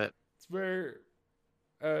 it worth it? It's where.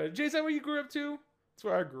 Jay, is that where you grew up too? That's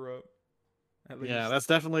where I grew up, at Yeah, least. that's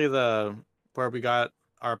definitely the where we got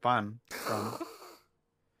our pan from.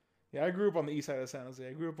 Yeah, I grew up on the east side of San Jose.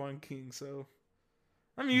 I grew up on King, so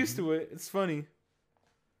I'm used Mhm. to it. It's funny.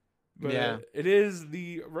 Yeah. But it is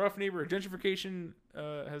the rough neighborhood. Gentrification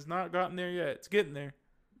has not gotten there yet. It's getting there.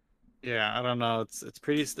 Yeah, I don't know. It's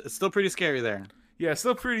pretty. It's still pretty scary there. Yeah,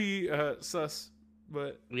 still pretty sus.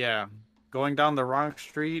 But Yeah, going down the wrong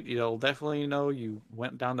street, you'll definitely know you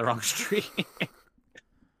went down the wrong street.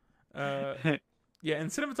 uh, yeah, in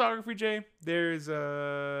cinematography, Jay, there's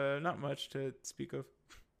not much to speak of.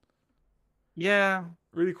 Yeah.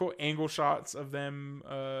 Really cool angle shots of them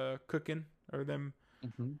cooking or them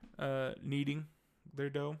Hmm. kneading their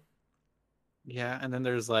dough. Yeah, and then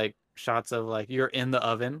there's like shots of like you're in the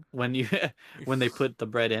oven when you when they put the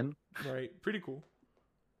bread in. Right, pretty cool.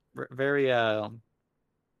 Very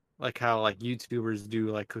like how like YouTubers do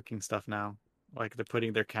like cooking stuff now. Like they're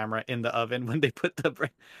putting their camera in the oven when they put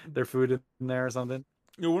their food in there or something.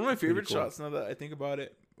 You know, one of my Pretty favorite cool. shots now that I think about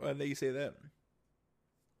it, that you say that.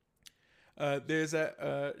 There's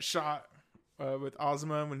that shot with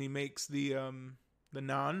Ozma when he makes the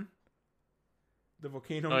naan, the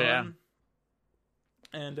volcano Oh yeah. naan,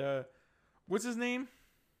 and what's his name?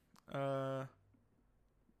 Uh,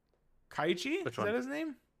 Kaichi? Which Is that one? his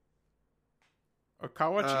name? Or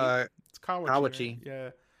Kawachi? Uh It's Kawachi. Right? Kawachi. Yeah.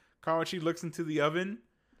 Kawachi looks into the oven,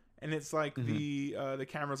 and it's like Hmm. the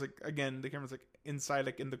camera's like again the camera's like inside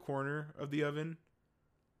like in the corner of the oven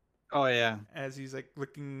Oh yeah. as he's like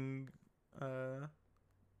uh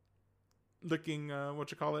looking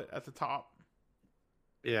what you call it at the top.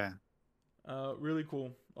 Yeah. Really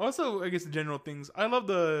cool. Also, I guess the general things. I love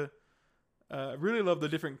really love the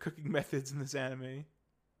different cooking methods in this anime.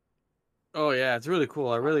 Oh yeah, it's really cool.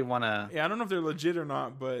 I really want to Yeah, I don't know if they're legit or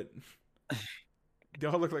not, but they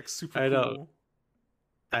all look like super I know. cool.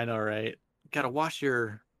 I know, right? Got to wash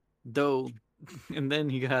your dough and then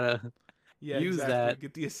you got to Yeah, use exactly. that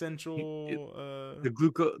Get the essential the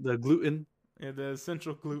gluten, yeah, the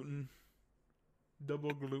essential gluten,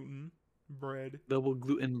 double gluten bread. double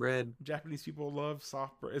gluten bread. Japanese people love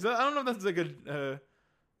soft bread. Is that I don't know if that's like a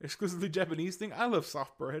exclusively Japanese thing. I love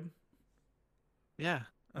soft bread Yeah.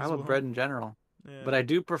 I as love well. bread in general, but Yeah. I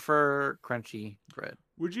do prefer crunchy bread.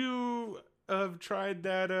 Would you have tried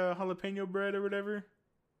that jalapeno bread or whatever?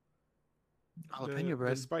 Jalapeno The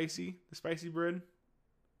bread. spicy bread.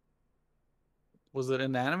 Was it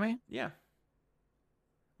in the anime? Yeah. It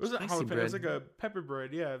wasn't Spicy jalapeno. It was bread. like a pepper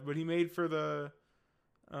bread. Yeah, but he made for the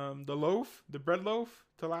loaf, the bread loaf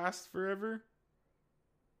to last forever.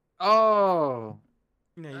 Oh.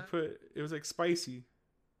 Yeah, you put it was like spicy.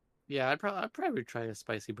 Yeah, I'd probably try a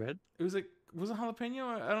spicy bread. It was like was it jalapeno?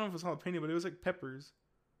 I don't know if it was jalapeno, but it was like peppers,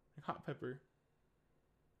 like hot pepper.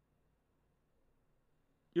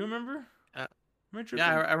 You remember? Uh, Am I yeah, tripping?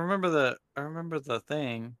 I remember the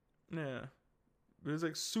thing. Yeah, it was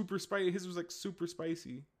like super spicy. His was like super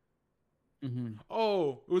spicy. Hmm.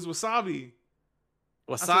 Oh, it was wasabi.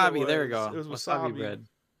 That's what Wasabi, there we It go. was Wasabi wasabi. bread.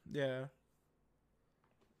 Yeah.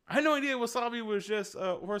 I had no idea wasabi was just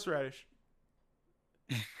horseradish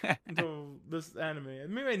until this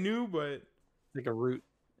anime. Maybe I knew, but Like a root.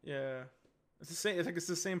 yeah, it's the same. I think it's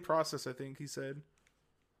the same process. I think he said,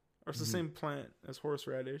 or it's the Mhm. same plant as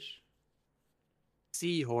horseradish.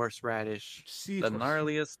 Seahorse radish. Sea The horse.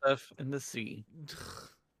 gnarliest stuff in the sea.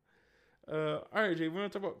 All right, Jay. We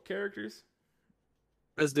want to talk about characters.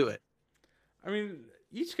 Let's do it. I mean,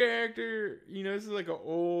 each character. You know, this is like an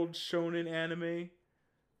old shonen anime,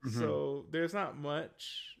 Mhm. so there's not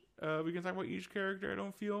much we can talk about each character. I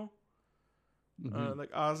don't feel. Mhm.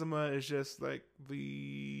 Like Azuma is just like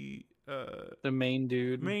the The main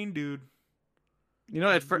dude. main dude. You know,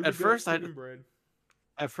 at Really good cooking bread.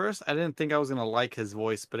 first I didn't think I was gonna like his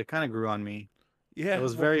voice, but it kind of grew on me. Yeah, It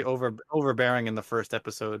was well, very overbearing in the first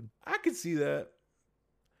episode. I could see that.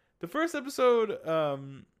 The first episode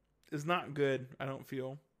is not good. I don't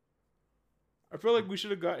feel. I feel like we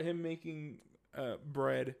should have got him making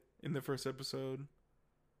bread in the first episode,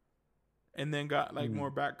 and then got like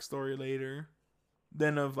more backstory later,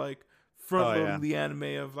 then of like front loading the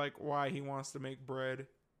anime of like why he wants to make bread.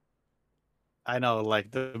 I know,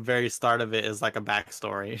 like the very start of it is like a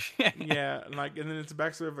backstory. Yeah, and then it's a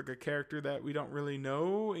backstory of like a character that we don't really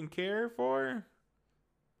know and care for.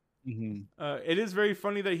 It is very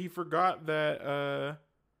funny that he forgot that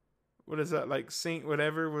what is that, like Saint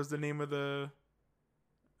whatever was the name of the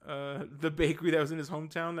bakery that was in his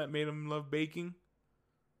hometown that made him love baking.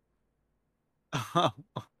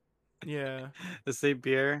 Yeah, the Saint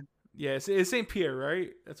Pierre. Yeah, it's Saint Pierre,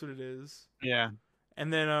 right? That's what it is. Yeah.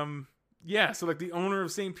 And then yeah, so like the owner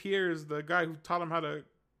of Saint Pierre is the guy who taught him how to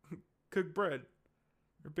cook bread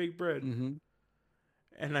or bake bread. And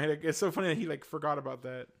it's so funny that he like forgot about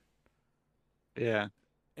that. Yeah.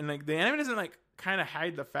 And like the anime doesn't like kind of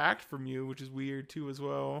hide the fact from you, which is weird too as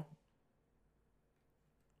well.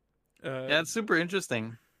 Yeah, it's super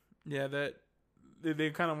interesting. Yeah, that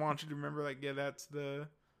they kind of want you to remember, like, yeah, that's the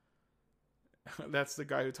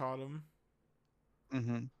guy who taught him.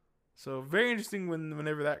 So very interesting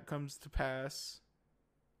whenever that comes to pass.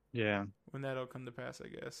 Yeah. When that'll come to pass, I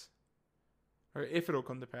guess. Or if it'll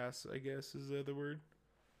come to pass, I guess is the other word.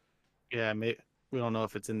 Yeah, we don't know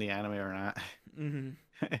if it's in the anime or not. Well,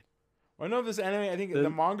 I know this anime, I think the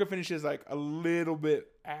manga finishes like a little bit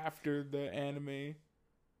after the anime.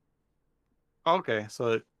 Okay,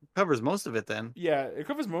 so it covers most of it then. Yeah, it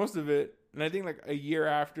covers most of it, and I think like a year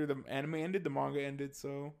after the anime ended, the manga ended.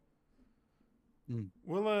 So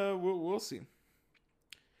we'll see.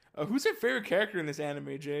 Who's your favorite character in this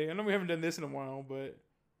anime, Jay? I know we haven't done this in a while, but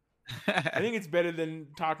I think it's better than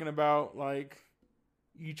talking about like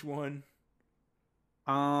each one.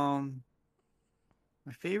 My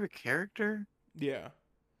favorite character? Yeah,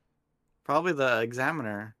 probably the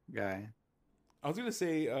examiner guy. I was gonna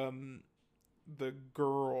say the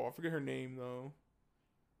girl. I forget her name though.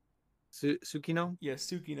 Tsukino? Yeah,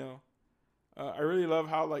 Tsukino. I really love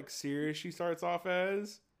how like serious she starts off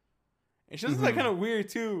as, and she does like kind of weird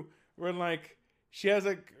too, where like she has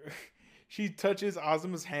like she touches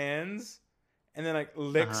Azuma's hands, and then like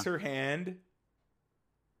licks her hand.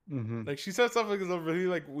 Like she starts off like as a really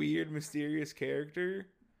like weird, mysterious character,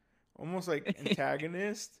 almost like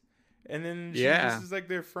antagonist, and then she just is like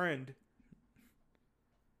their friend.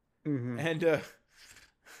 And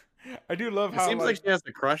I do love how it seems like she has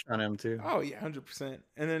a crush on him too. Oh yeah, 100%.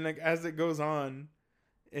 And then like as it goes on,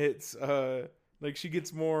 it's like she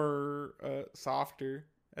gets more softer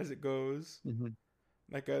as it goes.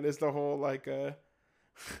 Like there's the whole like the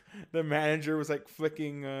manager was like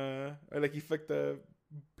flicking like he flicked the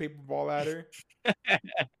paper ball at her,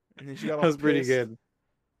 and then she got all that was pissed. Pretty good.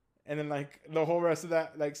 And then like the whole rest of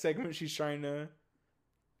that like segment, she's trying to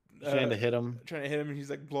hit him, and he's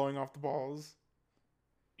like blowing off the balls.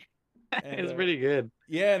 And, it's pretty good.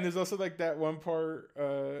 Yeah, and there's also like that one part,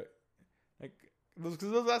 like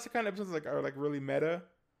those last kind of episodes like are like really meta,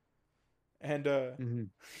 and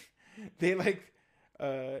they like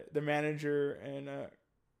the manager and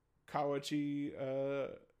Kawachi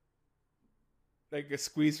like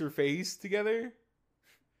squeeze her face together.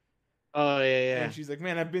 Oh yeah. And she's like,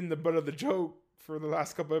 "Man, I've been the butt of the joke for the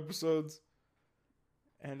last couple episodes,"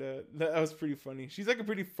 and that was pretty funny. She's like a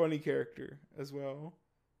pretty funny character as well.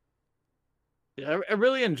 Yeah, I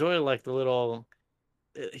really enjoy like the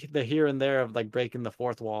here and there of like breaking the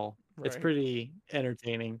fourth wall. Right. It's pretty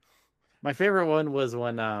entertaining. My favorite one was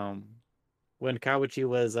when Kawachi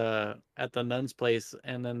was at the nun's place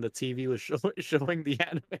and then the TV was showing the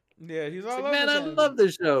anime. Yeah, he's all like, man, I love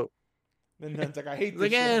this show. The nun's like, I hate this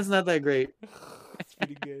like, yeah, it's not that great. It's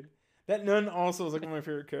pretty good. That nun also is like one of my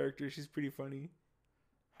favorite characters. She's pretty funny.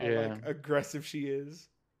 How like aggressive she is.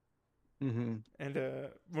 And one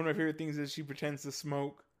of my favorite things is she pretends to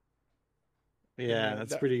smoke. Yeah,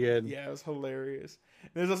 that's pretty good. Yeah, it was hilarious.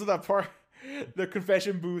 And there's also that part, the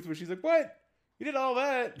confession booth, where she's like, "What? You did all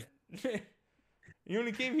that? You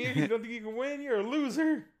only came here because you don't think you can win? You're a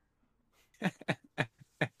loser." That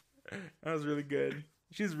was really good.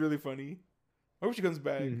 She's really funny. I hope she comes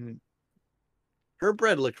back. Her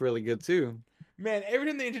bread looked really good too. Man, every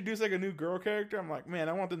time they introduce like a new girl character, I'm like, man,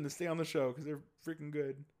 I want them to stay on the show because they're freaking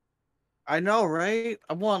good. I know, right?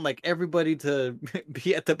 I want like everybody to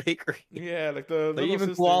be at the bakery. Yeah, like the little even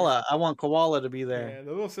sister. Koala. I want Koala to be there. Yeah,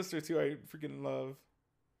 the little sister too. I freaking love.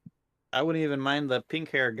 I wouldn't even mind the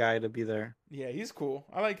pink hair guy to be there. Yeah, he's cool.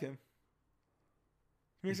 I like him.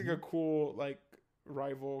 He makes like a cool like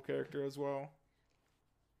rival character as well.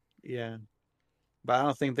 Yeah, but I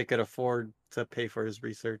don't think they could afford to pay for his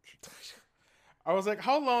research. I was like,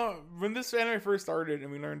 how long when this anime first started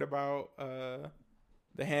and we learned about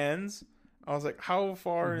the hands? I was like, how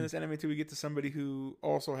far in Mhm. this anime till we get to somebody who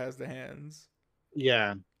also has the hands?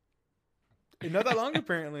 Yeah. And not that long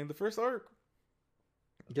apparently. The first arc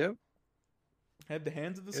Yep. had the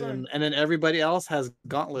hands of the sun. And then everybody else has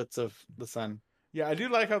gauntlets of the sun. Yeah, I do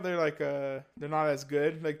like how they're like they're not as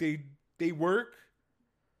good. Like they work,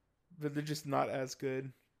 but they're just not as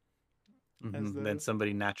good as Then the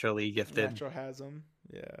somebody naturally gifted. natural has them.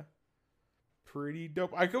 Yeah, pretty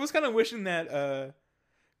dope. I was kind of wishing that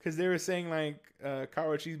because they were saying like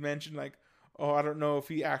Kawachi mentioned like, oh, I don't know if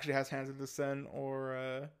he actually has hands of the sun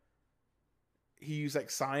or he used like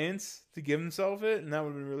science to give himself it, and that would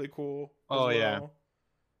have been really cool as Oh yeah, well.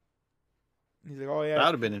 He's like, oh yeah, that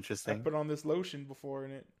would have been I interesting. put on this lotion before,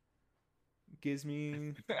 and it gives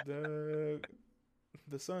me the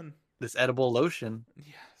sun. This edible lotion.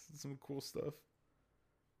 Yeah, some cool stuff.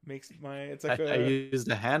 Makes my it's I, like I a used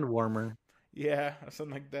a hand warmer. yeah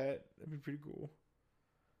something like that. That'd be pretty cool.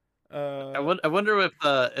 I wonder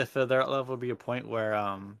if there level would be a point where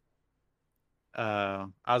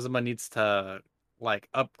Azuma needs to like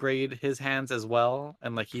upgrade his hands as well,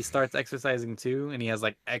 and like he starts exercising too, and he has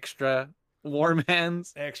like extra warm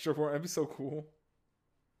hands. extra for that'd be so cool.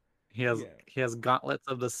 Yeah, He has gauntlets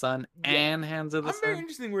of the sun yeah. and hands of the I'm very sun.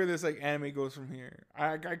 interested where this like anime goes from here.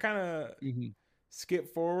 I kind of Hmm.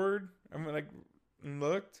 skipped forward. I'm like and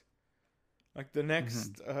looked like Hmm.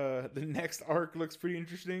 the next arc looks pretty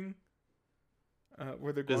interesting.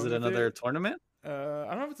 Where they're Is going it with another it. tournament? I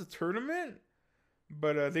don't know if it's a tournament,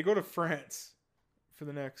 but they go to France for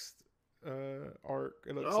the next arc.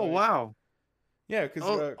 It looks Oh like wow! yeah, because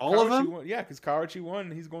Oh, all of Kawachi them? won. Yeah, because Kawachi won.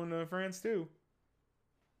 He's going to France too.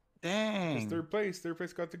 Because Dang! third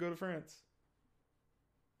place got to go to France.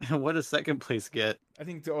 What does second place get? I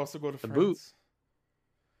think to also go to The boot.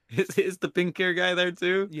 France. Is the pink hair guy there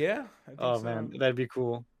too? Yeah, I think Oh so. man, that'd be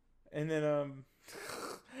cool. And then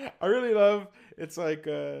I really love it's like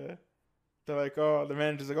they're like, oh, the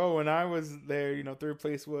manager's like, oh, when I was there, third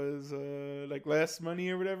place was like less money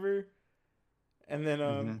or whatever. And then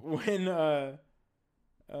Hmm. when uh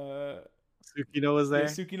Tsukino was yeah, there.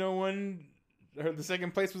 Sukino won, the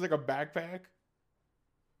second place was like a backpack.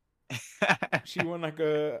 She won like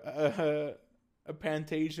a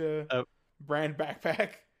Pantasia Oh. brand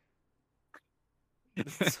backpack.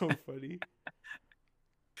 It's so funny.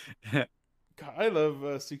 God, I love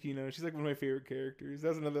Sukino. She's like one of my favorite characters.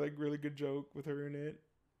 That's another like really good joke with her in it.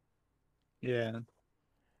 Yeah.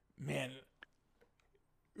 Man,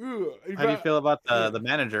 ooh, How do you feel about yeah, the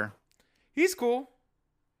manager? he's cool.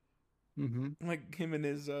 Hmm. Like him and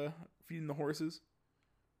his feeding the horses.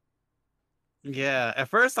 Yeah. At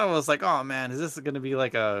first, I was like, "Oh man, is this gonna be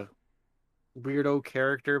like a weirdo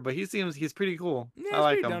character?" But he's pretty cool. Yeah, I it's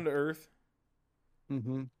like pretty him. down to earth.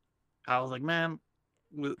 Hmm. I was like, man,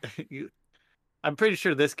 I'm pretty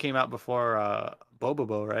sure this came out before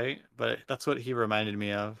Bobobo, right? But that's what he reminded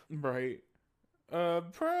me of. Right.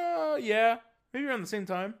 Yeah, maybe around the same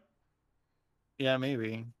time. Yeah,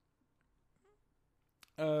 maybe.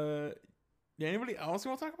 Uh, yeah. Anybody else you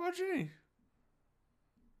want to talk about, Jay?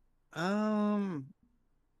 Um,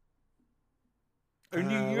 Or you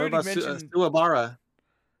what already about mentioned Suwabara?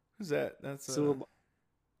 who's that? That's Suwab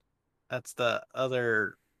That's the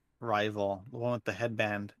other rival, the one with the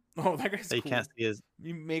headband oh, that guy's that you cool. can't see his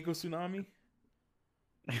You Mako Tsunami?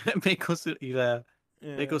 Meiko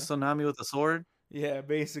Yeah, Tsunami with a sword yeah.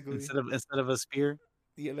 Basically, instead of a spear.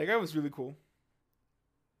 yeah. That guy was really cool.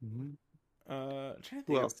 Hmm. I'm trying to Who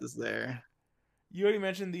think of. else is there? You already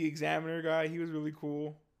mentioned the examiner guy. He was really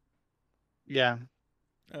cool. Yeah,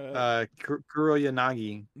 Uh, Kuro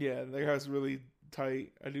Yanagi. yeah, that guy was really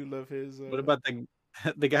tight. I do love his. What about the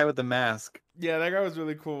the guy with the mask? Yeah, that guy was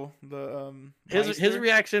really cool. The His Meister.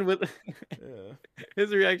 reaction with Yeah.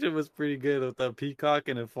 his reaction was pretty good with the peacock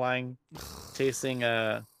and it flying, chasing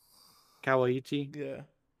Kawaichi. Yeah,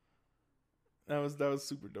 that was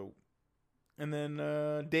super dope. And then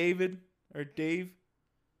David or Dave,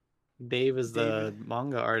 Dave is David. the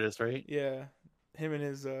manga artist, right? Yeah, him and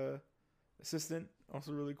his assistant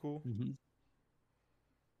also really cool. Hmm.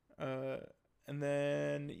 Uh, and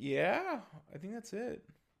then yeah, I think that's it.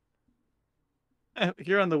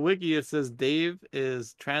 Here on the wiki, it says Dave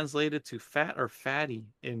is translated to fat or fatty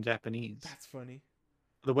in Japanese, That's funny.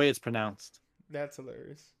 the way it's pronounced. That's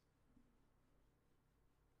hilarious.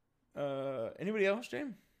 Anybody else,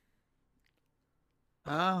 James?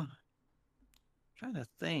 Ah, trying to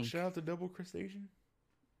think. Shout out to Double Crustacean.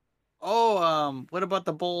 Oh, what about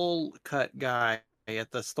the bowl cut guy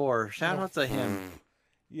at the store? Shout out to him.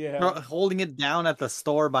 Yeah. Holding it down at the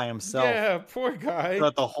store by himself Yeah, poor guy.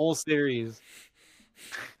 throughout the whole series.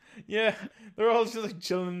 Yeah, they're all just like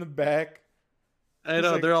chilling in the back. I He's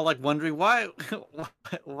know like, they're all like wondering why,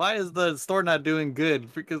 why is the store not doing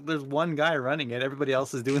good? Because there's one guy running it. Everybody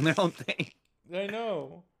else is doing their own thing. I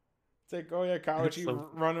know. It's like, oh yeah, It's Kawachi so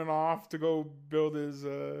running off to go build his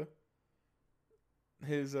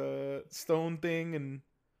stone thing, and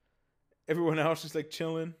everyone else just like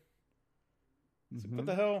chilling. It's like, what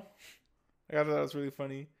the Mhm. hell? I thought that was really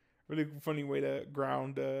funny. Really funny way to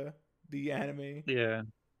ground the anime. Yeah.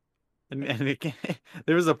 And Like, and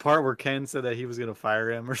there was a part where Ken said that he was gonna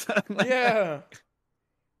fire him or something like that. yeah. I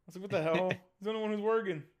was like, what the hell? He's the only one who's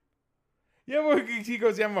working. Yeah, well, he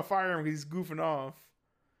goes, yeah, I'm gonna fire him because he's goofing off.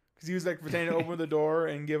 Because he was like pretending to open the door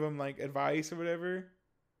and give him like advice or whatever.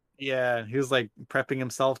 Yeah, he was like prepping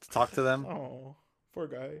himself to talk to them. Oh, poor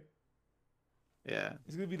guy. Yeah.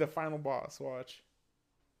 He's gonna be the final boss. Watch.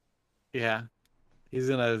 Yeah. He's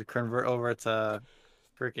gonna convert over to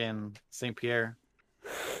freaking Saint Pierre.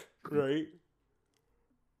 Right.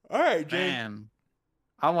 All right, Jay. Man,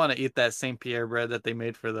 I want to eat that Saint Pierre bread that they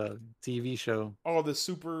made for the TV show. All the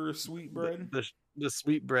super sweet The bread, the, the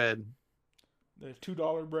sweet bread. the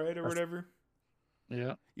 $2 bread or That's- whatever.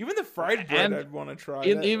 yeah. Even the fried bread, And I'd want to try.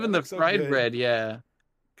 even That the looks so fried good. bread, yeah.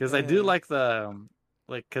 Because I do Yeah. like the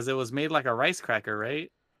like because it was made like a rice cracker,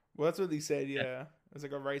 right? Well, that's what he said. Yeah, it's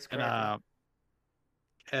like a rice And cracker.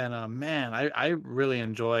 man, I really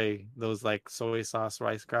enjoy those like soy sauce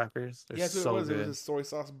rice crackers. They're Yeah, that's what it so was. It was good. a soy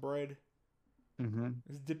sauce bread. Mm-hmm.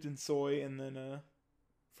 It's dipped in soy and then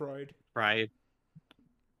fried. Fried.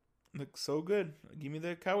 Looks so good. Give me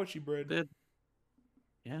the kawachi bread. Good.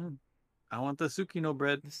 Yeah. I want the Sukino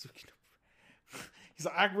bread. This He's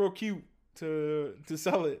like, act real cute to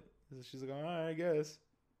sell it. She's like, all right, I guess.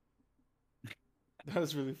 That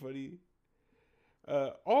was really funny.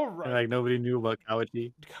 All And, right. like nobody knew about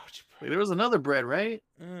Kawachi. Kawachi Like, there was another bread, right?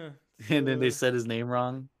 it's, And then they said his name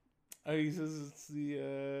wrong. he says it's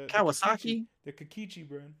the Kawasaki? the Kakichi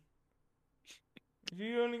bread.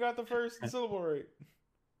 You only got the first syllable right,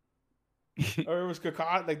 or it was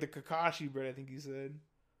like the Kakashi bread. I think he said.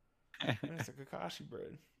 It's a Kakashi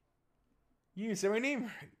bread. You didn't say my name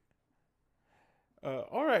right.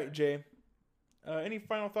 All right, Jay. Any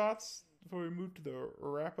final thoughts before we move to the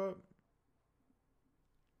wrap up?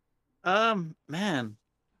 Man,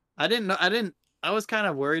 I didn't know. I was kind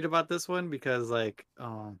of worried about this one because like,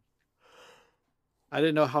 I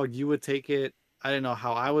didn't know how you would take it. I didn't know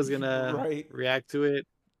how I was gonna Right. react to it,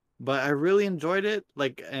 but I really enjoyed it.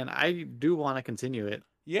 Like, and I do want to continue it.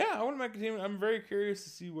 Yeah, I want to make a team. I'm very curious to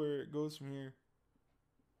see where it goes from here.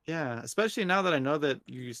 Yeah, especially now that I know that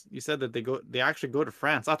you said that they actually go to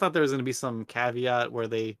France. I thought there was gonna be some caveat where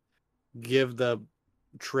they give the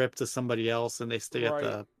trip to somebody else and they stay at Right.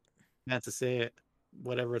 the not to say it,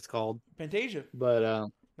 whatever it's called. Fantasia. But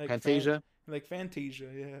Like Fantasia. like Fantasia,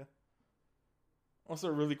 yeah. Also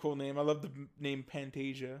a really cool name. I love the name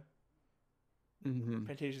Pantasia. Mm-hmm.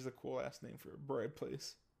 Fantasia's a cool ass name for a bread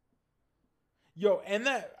place. Yo, and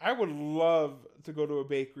that I would love to go to a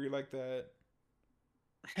bakery like that.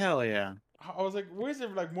 Hell yeah. I was like, where's there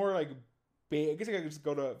like more like I guess I could just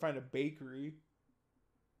go to find a bakery.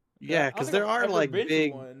 Yeah, I don't because think there I've are ever like been to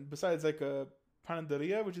big. one besides like a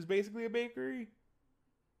panaderia, which is basically a bakery.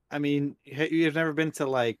 I mean, you've never been to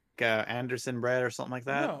like Anderson Bread or something like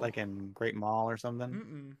that, No. like in Great Mall or something.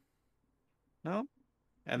 Mm-mm. No.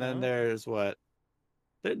 And then No. there's what?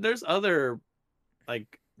 There's other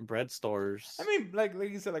like bread stores. I mean, like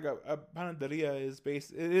you said, like a panaderia is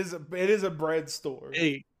based. It is a bread store,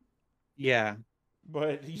 Hey, yeah,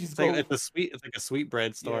 but you just it's go. like it's like a sweet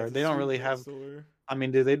bread Yeah, store. it's a They don't sweet really bread have. store. I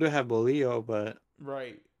mean, they do have bolillo, but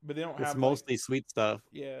Right, but they don't it's have mostly sweet stuff.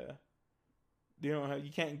 yeah. They don't have.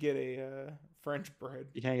 You can't get a French bread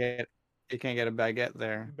You can't get a baguette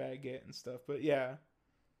there. baguette and stuff. But yeah,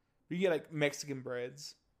 you get like Mexican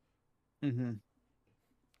breads. Mm-hmm.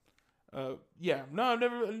 Yeah. No, I've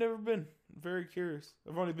never been. I'm very curious.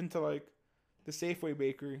 I've only been to like the Safeway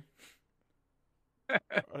bakery, or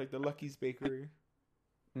like the Lucky's bakery.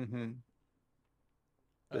 Mm-hmm.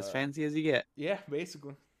 As Uh, fancy as you get. yeah,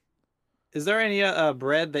 basically. Is there any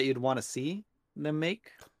bread that you'd want to see them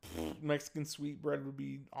make? Mexican sweet bread would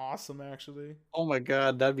be awesome, actually. Oh my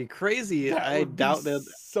god, that'd be crazy. That I would doubt be that.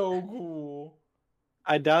 so cool.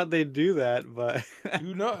 I doubt they'd do that, but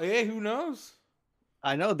Who know? Hey, who knows?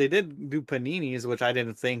 I know they did do paninis, which I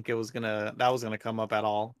didn't think that was gonna come up at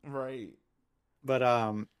all. Right. But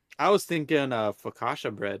I was thinking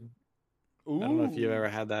focaccia bread. Ooh. I don't know if you've ever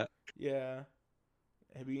had that. Yeah.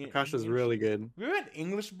 Focaccia's really good. We had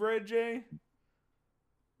English bread, Jay.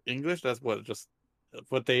 English, that's what just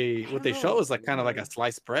what they don't show know. is like kind of like Yeah. a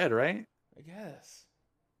sliced bread, right? I guess.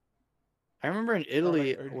 I remember in Or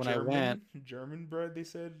Italy like- or when I went. German bread. They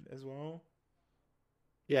said as well.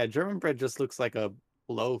 Yeah, German bread just looks like a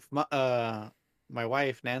loaf. My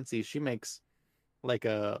wife Nancy, she makes like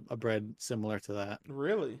a bread similar to that.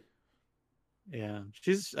 Really? Yeah,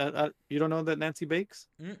 she's you don't know that Nancy bakes?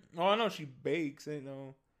 Oh, I know she bakes. I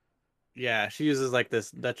know. Yeah, she uses like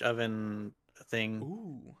this Dutch oven thing,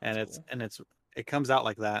 Ooh, that's and cool. it comes out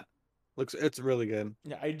like that. It's really good.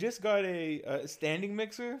 Yeah, I just got a standing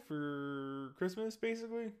mixer for Christmas,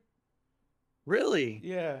 basically. Really?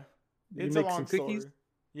 Yeah, You it's a make long some cookies? story.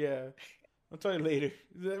 Yeah, I'll tell you later.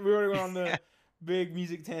 We already went on the big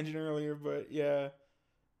music tangent earlier, but yeah.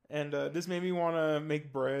 And this made me want to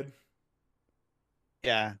make bread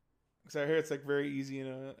Yeah. because I hear it's like very easy in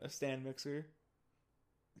a stand mixer.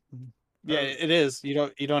 Yeah, Or it is. You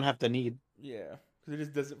don't have to knead. yeah, because it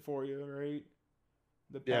just does it for you, right?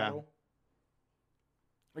 The Yeah. paddle.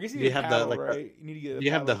 I guess you Do need you a have the paddle, like the right? You need to get a do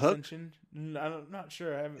you have paddle the hook? extension. I'm not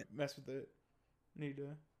sure. I haven't messed with it. Need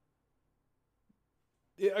to.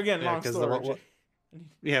 Yeah, again, Yeah, long because the story. what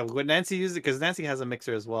yeah, what Nancy uses because Nancy has a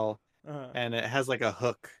mixer as well, Uh, and it has like a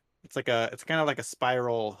hook. It's kind of like a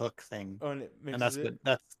spiral hook thing, oh, and it and mixes it.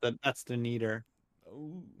 that's the kneader.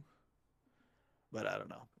 Ooh. But I don't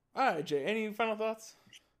know. All right, Jay. Any final thoughts?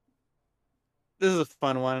 This is a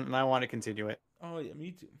fun one, and I want to continue it. Oh yeah,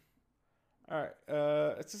 me too. All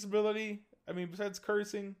right. Accessibility. I mean, besides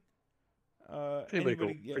cursing, anybody, yeah, Pretty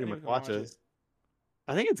much anybody can watch it. watches.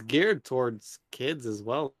 I think it's geared towards kids as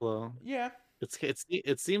well, though. Yeah,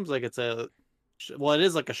 It seems like it's well, it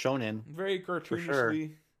is like a shonen very for sure.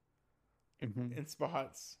 cartoonishly Hmm. in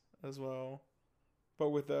spots as well, but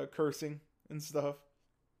with cursing and stuff.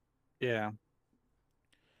 Yeah.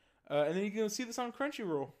 And then you can see this on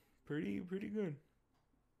Crunchyroll. Pretty good.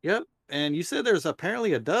 Yep. And you said there's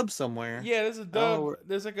apparently a dub somewhere. Yeah, there's a dub. Oh.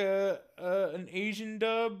 There's like an Asian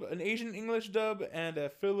dub, an Asian English dub, and a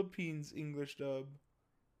Philippines English dub.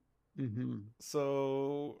 Hmm.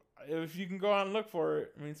 So if you can go out and look for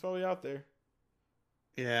it, I mean, it's probably out there.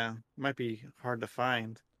 Yeah. Might be hard to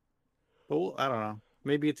find, but I don't know.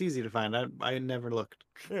 Maybe it's easy to find. I never looked.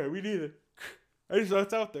 Yeah, we need it. I just know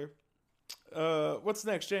it's out there. What's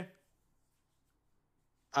next, Jay?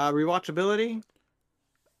 Rewatchability.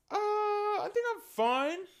 I think I'm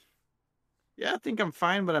fine. Yeah, I think I'm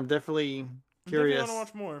fine, but I'm definitely I definitely want to curious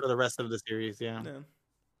watch more. for the rest of the series. Yeah.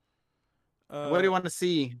 Yeah. What do you Uh, want to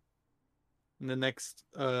see in the next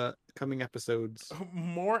coming episodes?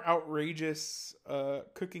 more outrageous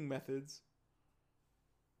cooking methods.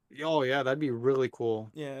 Oh yeah, that'd be really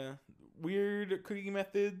cool. Yeah, weird cooking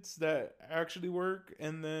methods that actually work,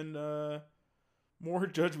 and then more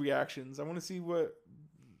judge reactions. I want to see what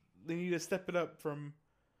they need to step it up from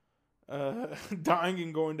dying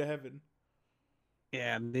and going to heaven.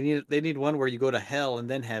 Yeah, they need one where you go to hell and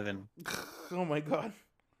then heaven. Oh my god,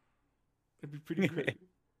 it'd be pretty great.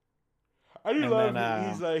 I do And love then it.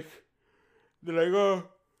 He's like, they're like, oh,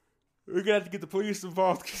 we're gonna have to get the police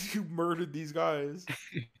involved because you murdered these guys.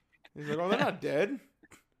 He's like, oh, they're not dead.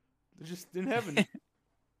 They're just in heaven.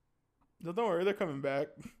 No, don't worry, they're coming back.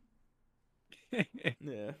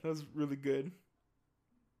 Yeah, that was really good.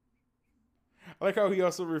 I like how he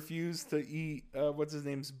also refused to eat what's his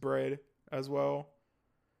name's bread as well,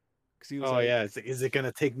 because he was oh like, yeah, is it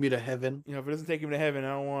gonna take me to heaven? you know, if it doesn't take him to heaven, I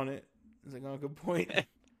don't want it. He's like, oh, good point.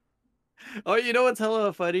 Oh, you know what's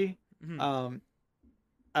hella funny? Mhm. Um,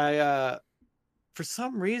 I for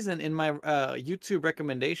some reason in my YouTube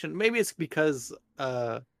recommendation, maybe it's because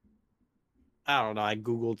I don't know, I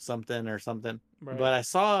googled something or something, Right. but I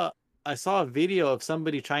saw a video of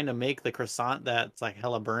somebody trying to make the croissant that's like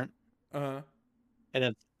hella burnt, Uh huh. and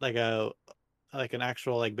it's like an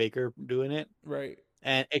actual like baker doing it, Right.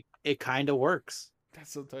 and it kind of works.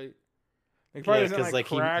 That's so tight. Like probably Yeah, doesn't because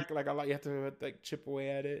like like crack like a lot. You have to like chip away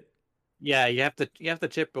at it. yeah, you have to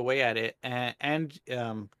chip away at it, and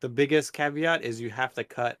the biggest caveat is you have to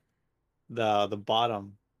cut the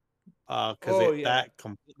bottom, because Oh it yeah.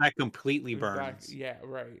 that completely There's black. burns. Yeah.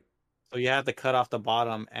 Right. So you have to cut off the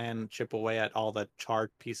bottom and chip away at all the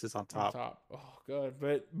charred pieces on On top. top. Oh god.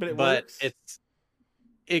 But it But works.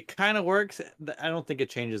 it kind of works. I don't think it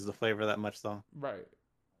changes the flavor that much though. Right.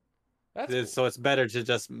 That's cool. So it's better to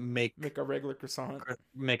just make Make a regular croissant.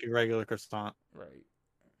 make a regular croissant. Right.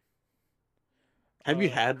 Have you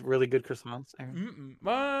had really good croissants, Aaron?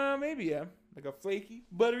 Maybe yeah. Like a flaky,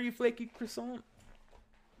 buttery, flaky croissant.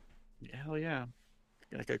 Hell yeah.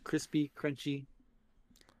 Like a crispy, crunchy,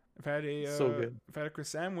 so good. I've had a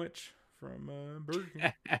croissant sandwich from Burger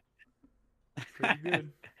King. Pretty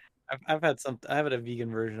good. I have had a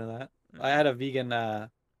vegan version of that. I Yeah. had a vegan uh,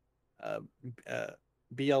 uh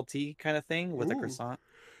BLT kind of thing with a Ooh, croissant.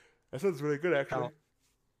 that sounds really good actually. Oh,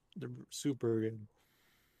 they're super good.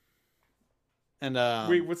 And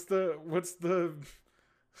Wait, what's the what's the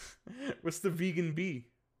vegan bee?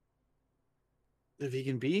 the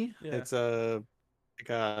vegan bee, Yeah. it's a like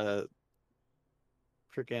a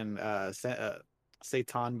freaking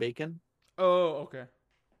seitan bacon, Oh, okay.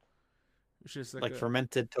 It's just like like a.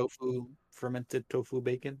 fermented tofu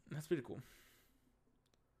bacon. That's pretty cool.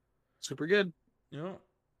 Super good. You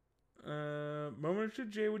know. Moment to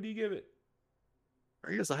Jay, what do you give it?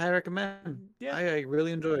 I guess a high recommend. Yeah, I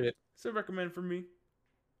really enjoyed it. it's a recommend for me.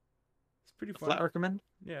 It's pretty A fun. flat recommend.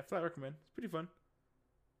 Yeah, flat recommend. It's pretty fun.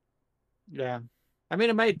 Yeah, I mean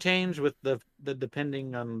it might change with the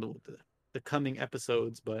depending on the coming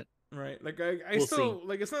episodes, but Right. Like I we'll see. still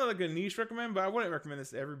like it's not like a niche recommend, but I wouldn't recommend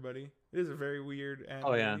this to everybody. It is a very weird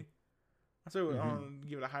Oh yeah. anime. So I Hmm. don't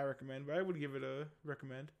give it a high recommend, but I would give it a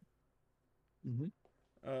recommend. Hmm.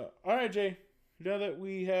 All right, Jay. Now that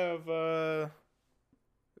we have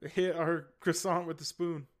hit our croissant with the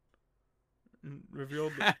spoon and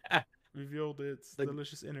revealed its the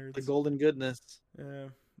delicious innards. the golden goodness.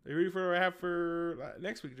 Are you ready for what I have for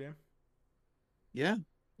next week, Jay? Yeah.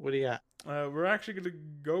 What do you got? We're actually gonna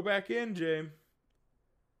go back in, Jay.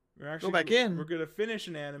 Go back in. We're gonna finish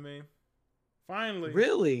an anime. Finally,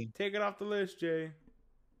 Really? take it off the list, Jay.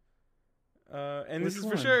 And Which this is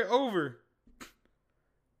one? for sure over.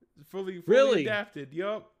 Fully Really? adapted.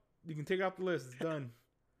 Yup. You can take it off the list. It's done.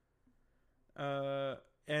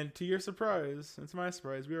 And to your surprise, and to my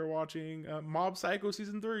surprise, we are watching Mob Psycho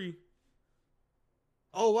season 3.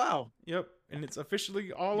 Oh wow. Yep, and it's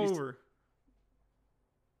officially all You s- over.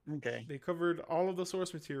 Okay. They covered all of the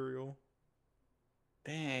source material.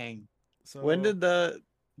 Dang. So When did the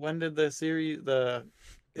series it's a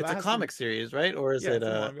last comic week- series, right? Or is Yeah, it it's a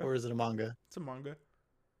manga. a manga? It's a manga.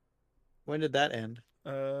 When did that end?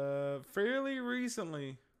 Fairly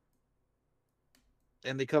recently.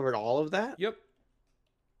 And they covered all of that? Yep.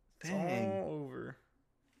 It's Dang. all over.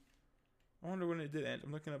 I wonder when it did end.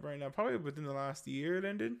 I'm looking up right now. Probably within the last year it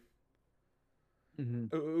ended. Hmm.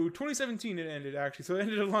 2017 it ended, actually. So it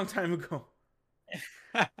ended a long time ago.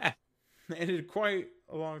 It ended quite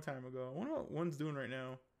a long time ago. I wonder what one's doing right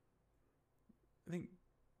now. I think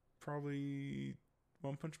probably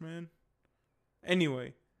One Punch Man.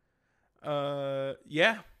 Anyway.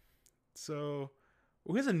 Yeah. So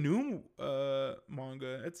here's a new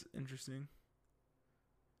manga. That's interesting.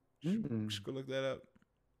 Should go look that up.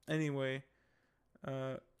 Anyway,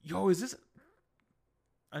 yo, is this?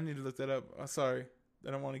 I need to look that up. Sorry,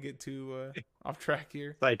 I don't want to get too off track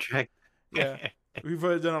here. Sidetrack. Yeah, we've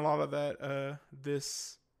done a lot of that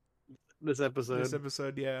this This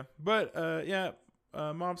episode. yeah. But yeah,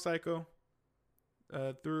 Mob Psycho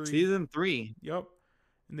 3. Season 3. Yup.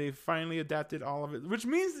 And they finally adapted all of it, which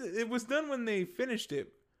means it was done when they finished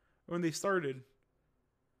it, when they started.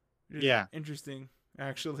 Yeah. Interesting,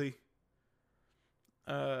 actually.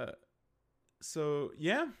 So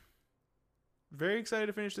yeah, very excited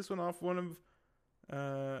to finish this one off. One of,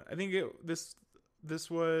 I think this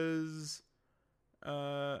was,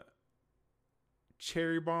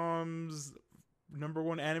 Cherry Bomb's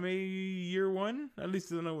 #1 anime year one. At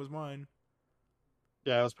least I know it was mine.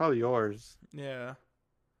 Yeah, it was probably yours. Yeah.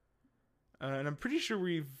 And I'm pretty sure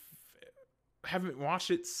haven't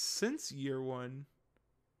watched it since year one.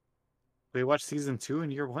 We watched season 2 in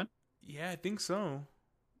year 1? Yeah, I think so.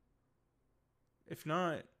 If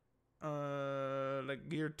not, like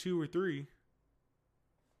year 2 or 3.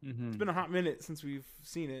 Mm-hmm. It's been a hot minute since we've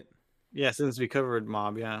seen it. Yeah, since we covered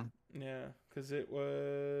Mob, yeah. Yeah, because it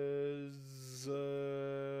was.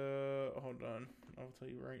 Hold on, I'll tell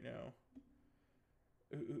you right now.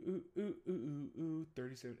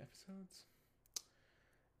 37 episodes.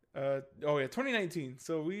 Oh yeah, 2019.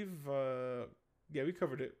 So we've we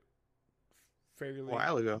covered it fairly A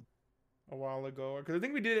while ago. a while ago, because I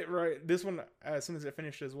think we did it right. This one as soon as it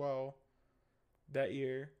finished as well that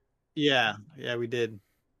year. Yeah, we did.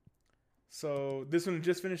 So this one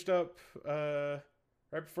just finished up right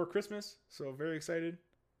before Christmas. So very excited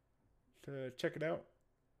to check it out.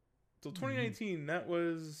 So 2019, that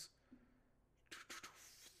was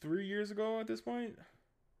 3 years ago at this point.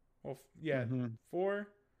 Well, yeah, 4.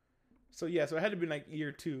 So yeah, so it had to be like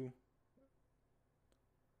year 2.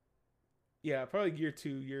 Yeah, probably year 2,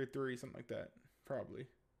 year 3, something like that. Probably.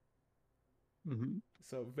 Mm-hmm.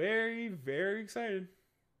 So very, very excited.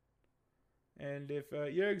 And if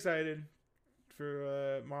you're excited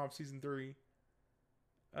for Mob Season 3,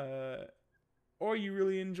 or you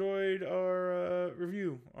really enjoyed our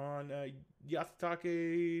review on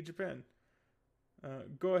Yatatake Japan,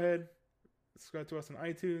 go ahead, subscribe to us on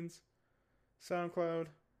iTunes, SoundCloud,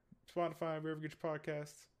 Spotify, wherever you get your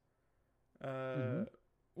podcasts.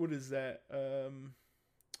 What is that?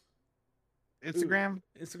 Instagram.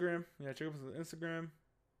 Instagram. Yeah, check us on Instagram.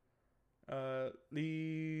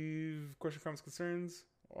 Leave question, comments, concerns,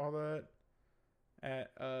 all that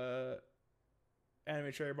at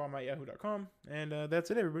animecherrybomb@yahoo.com. And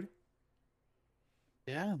that's it, everybody.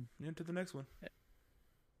 Yeah. Into the next one.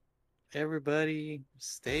 Everybody,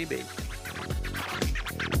 stay baby.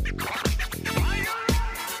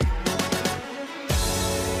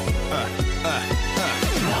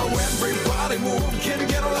 Now everybody move, can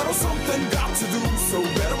get a little something got to do, so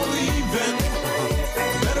better believe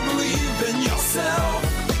in yourself.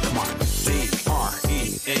 Come on,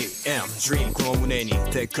 DREAM, dream この胸に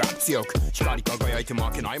でかく強く光り輝いて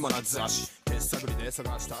負けない眼差し手探りで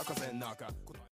探した風の中